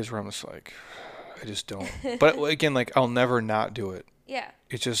 there's days where I'm just like, I just don't. But again, like, I'll never not do it. Yeah.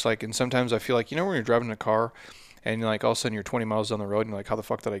 It's just like, and sometimes I feel like, when you're driving in a car and like all of a sudden you're 20 miles down the road and you're like, how the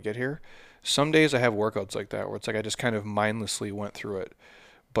fuck did I get here? Some days I have workouts like that where it's like I just kind of mindlessly went through it,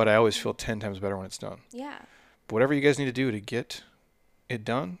 but I always feel 10 times better when it's done. Yeah. But whatever you guys need to do to get it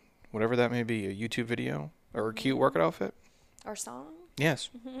done, whatever that may be, a YouTube video or a cute workout outfit. Or song. Yes.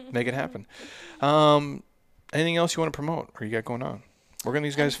 Make it happen. Anything else you want to promote or you got going on? Where can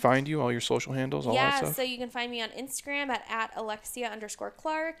these guys find you? All your social handles, all that stuff? Yeah, so you can find me on Instagram at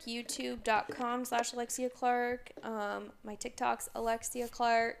Alexia_Clark, YouTube.com/Alexia Clark. My TikTok's Alexia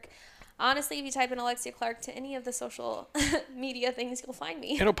Clark. Honestly, if you type in Alexia Clark to any of the social media things, you'll find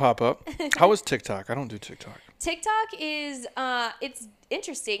me. It'll pop up. How is TikTok? I don't do TikTok. TikTok is, it's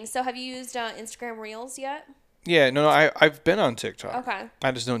interesting. So have you used Instagram Reels yet? Yeah, no, I've been on TikTok. Okay.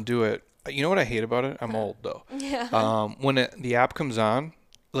 I just don't do it. You know what I hate about it? I'm old, though. Yeah. When the app comes on,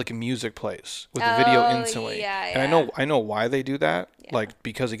 like music plays with the video Oh, instantly. yeah, And yeah. I know why they do that, Yeah. like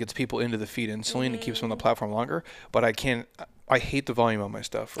because it gets people into the feed instantly and it keeps them on the platform longer. But I hate the volume on my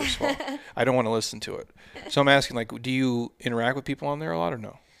stuff, first of all. I don't want to listen to it. So I'm asking, like, do you interact with people on there a lot or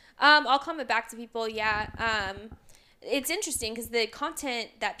no? I'll comment back to people. Yeah. It's interesting because the content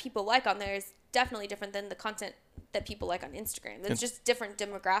that people like on there is definitely different than the content that people like on Instagram. It's just different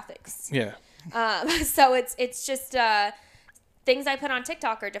demographics. Yeah. So it's just things I put on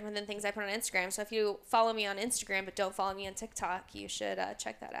TikTok are different than things I put on Instagram. So if you follow me on Instagram but don't follow me on TikTok, you should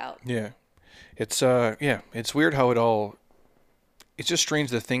check that out. Yeah. It's it's weird how it's just strange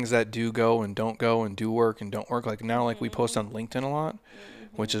the things that do go and don't go and do work and don't work. Like now, like we post on LinkedIn a lot,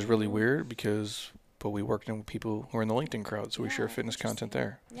 which is really weird but we work with people who are in the LinkedIn crowd, so we share fitness content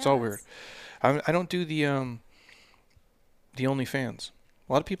there. It's all weird. I don't do the OnlyFans.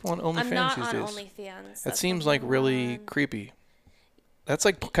 A lot of people on OnlyFans these days. I'm not on OnlyFans. That seems like really creepy. That's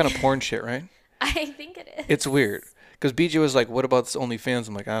like kind of porn shit, right? I think it is. It's weird. Because BJ was like, what about this OnlyFans?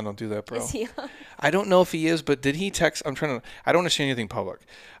 I'm like, I don't do that, bro. Is he I don't know if he is, but did he text? I don't understand anything public.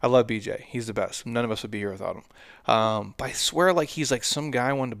 I love BJ. He's the best. None of us would be here without him. But I swear, like, he's like some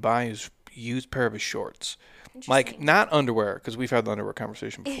guy wanted to buy his used pair of his shorts. Like, not underwear, because we've had the underwear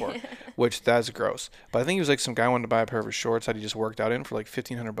conversation before, which that's gross. But I think he was like some guy wanted to buy a pair of his shorts that he just worked out in for like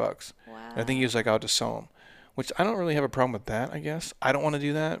 $1,500. Wow. And I think he was like out to sell them, which I don't really have a problem with that, I guess. I don't want to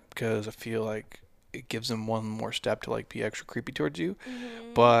do that because I feel like it gives them one more step to like be extra creepy towards you.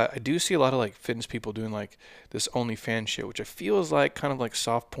 But I do see a lot of like fitness people doing like this OnlyFans shit, which I feel is like kind of like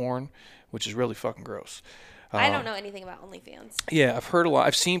soft porn, which is really fucking gross. I don't know anything about OnlyFans. Yeah, I've heard a lot.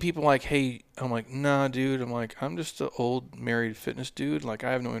 I've seen people like, hey, I'm like, nah, dude. I'm like, I'm just an old married fitness dude. Like,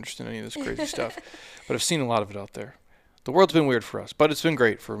 I have no interest in any of this crazy stuff. But I've seen a lot of it out there. The world's been weird for us, but it's been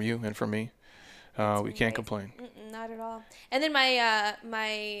great for you and for me. We can't complain. Not at all. And then my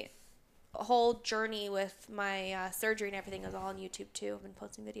my whole journey with my surgery and everything is all on YouTube too. I've been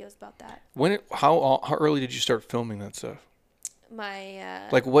posting videos about that. How early did you start filming that stuff? My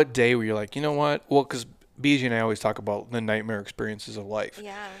Like, what day were you like, you know what? Well, because BJ and I always talk about the nightmare experiences of life.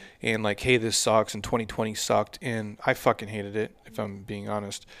 Yeah. And like, hey, this sucks, and 2020 sucked, and I fucking hated it, if I'm being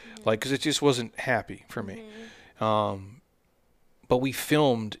honest. Like, because it just wasn't happy for me. But we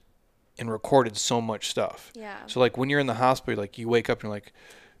filmed and recorded so much stuff. Yeah. So like, when you're in the hospital, like you wake up and you're like,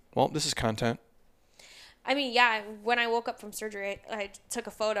 well, this is content. I mean, yeah, when I woke up from surgery, I took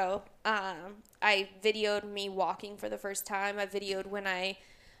a photo. I videoed me walking for the first time. I videoed when I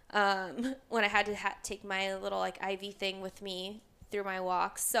had to take my little like IV thing with me through my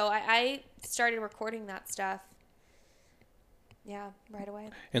walks. So I started recording that stuff. Yeah, right away.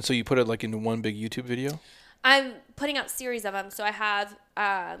 And so you put it like into one big YouTube video? I'm putting out series of them. So I have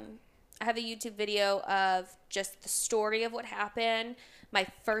a YouTube video of just the story of what happened. My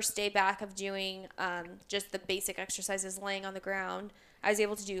first day back of doing just the basic exercises laying on the ground. I was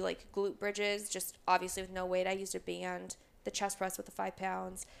able to do like glute bridges, just obviously with no weight. I used a band, the chest press with the 5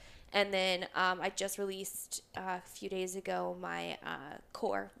 pounds. And then I just released a few days ago my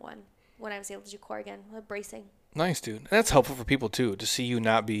core one, when I was able to do core again, bracing. Nice, dude. And that's helpful for people too, to see you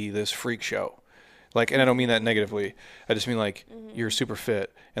not be this freak show. Like, and I don't mean that negatively. I just mean like you're super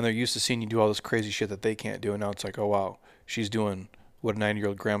fit and they're used to seeing you do all this crazy shit that they can't do. And now it's like, oh, wow, she's doing what a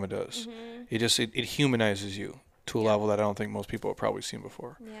 90-year-old grandma does. It humanizes you to a level that I don't think most people have probably seen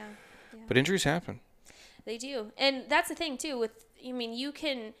before. Yeah. But injuries happen. They do. And that's the thing too you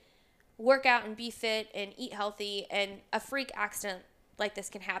can work out and be fit and eat healthy, and a freak accident like this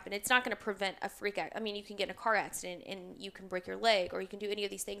can happen. It's not going to prevent a freak accident. I mean, you can get in a car accident and you can break your leg, or you can do any of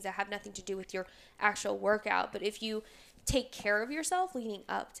these things that have nothing to do with your actual workout. But if you take care of yourself leading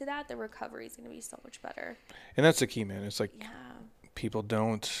up to that, the recovery is going to be so much better. And that's the key, man. It's like people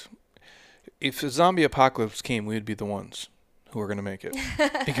don't. If a zombie apocalypse came, we would be the ones who are going to make it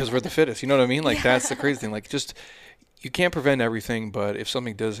because we're the fittest. You know what I mean? Like, that's the crazy thing. Like, just, you can't prevent everything, but if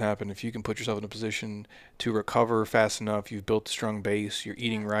something does happen, if you can put yourself in a position to recover fast enough, you've built a strong base, you're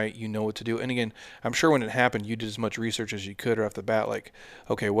eating right, you know what to do. And again, I'm sure when it happened, you did as much research as you could right off the bat. Like,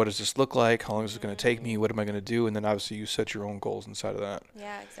 okay, what does this look like? How long is it going to take me? What am I going to do? And then obviously you set your own goals inside of that.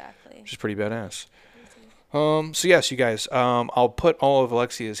 Yeah, exactly. Which is pretty badass. So yes, you guys, I'll put all of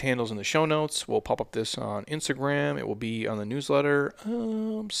Alexia's handles in the show notes. We'll pop up this on Instagram. It will be on the newsletter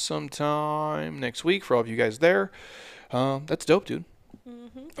sometime next week for all of you guys there. That's dope, dude.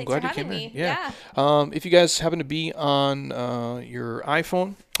 I'm glad you came in. Yeah. If you guys happen to be on your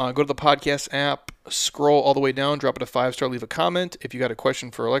iPhone, go to the podcast app, scroll all the way down, drop it a 5-star, leave a comment. If you got a question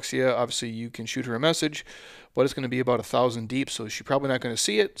for Alexia, obviously you can shoot her a message, but it's going to be about 1,000 deep, so she's probably not going to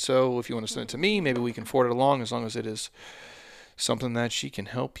see it. So if you want to send it to me, maybe we can forward it along as long as it is something that she can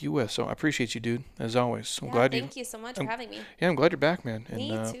help you with. So I appreciate you, dude, as always. Thank you so much for having me. Yeah, I'm glad you're back, man. And,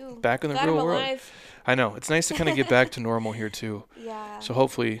 me too. Back in the Glad real I'm world. alive. I know. It's nice to kind of get back to normal here, too. Yeah. So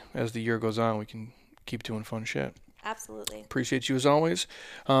hopefully, as the year goes on, we can keep doing fun shit. Absolutely. Appreciate you as always.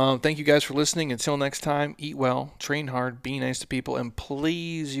 Thank you guys for listening. Until next time, eat well, train hard, be nice to people, and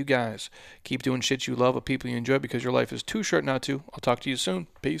please, you guys, keep doing shit you love with people you enjoy because your life is too short not to. I'll talk to you soon.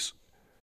 Peace.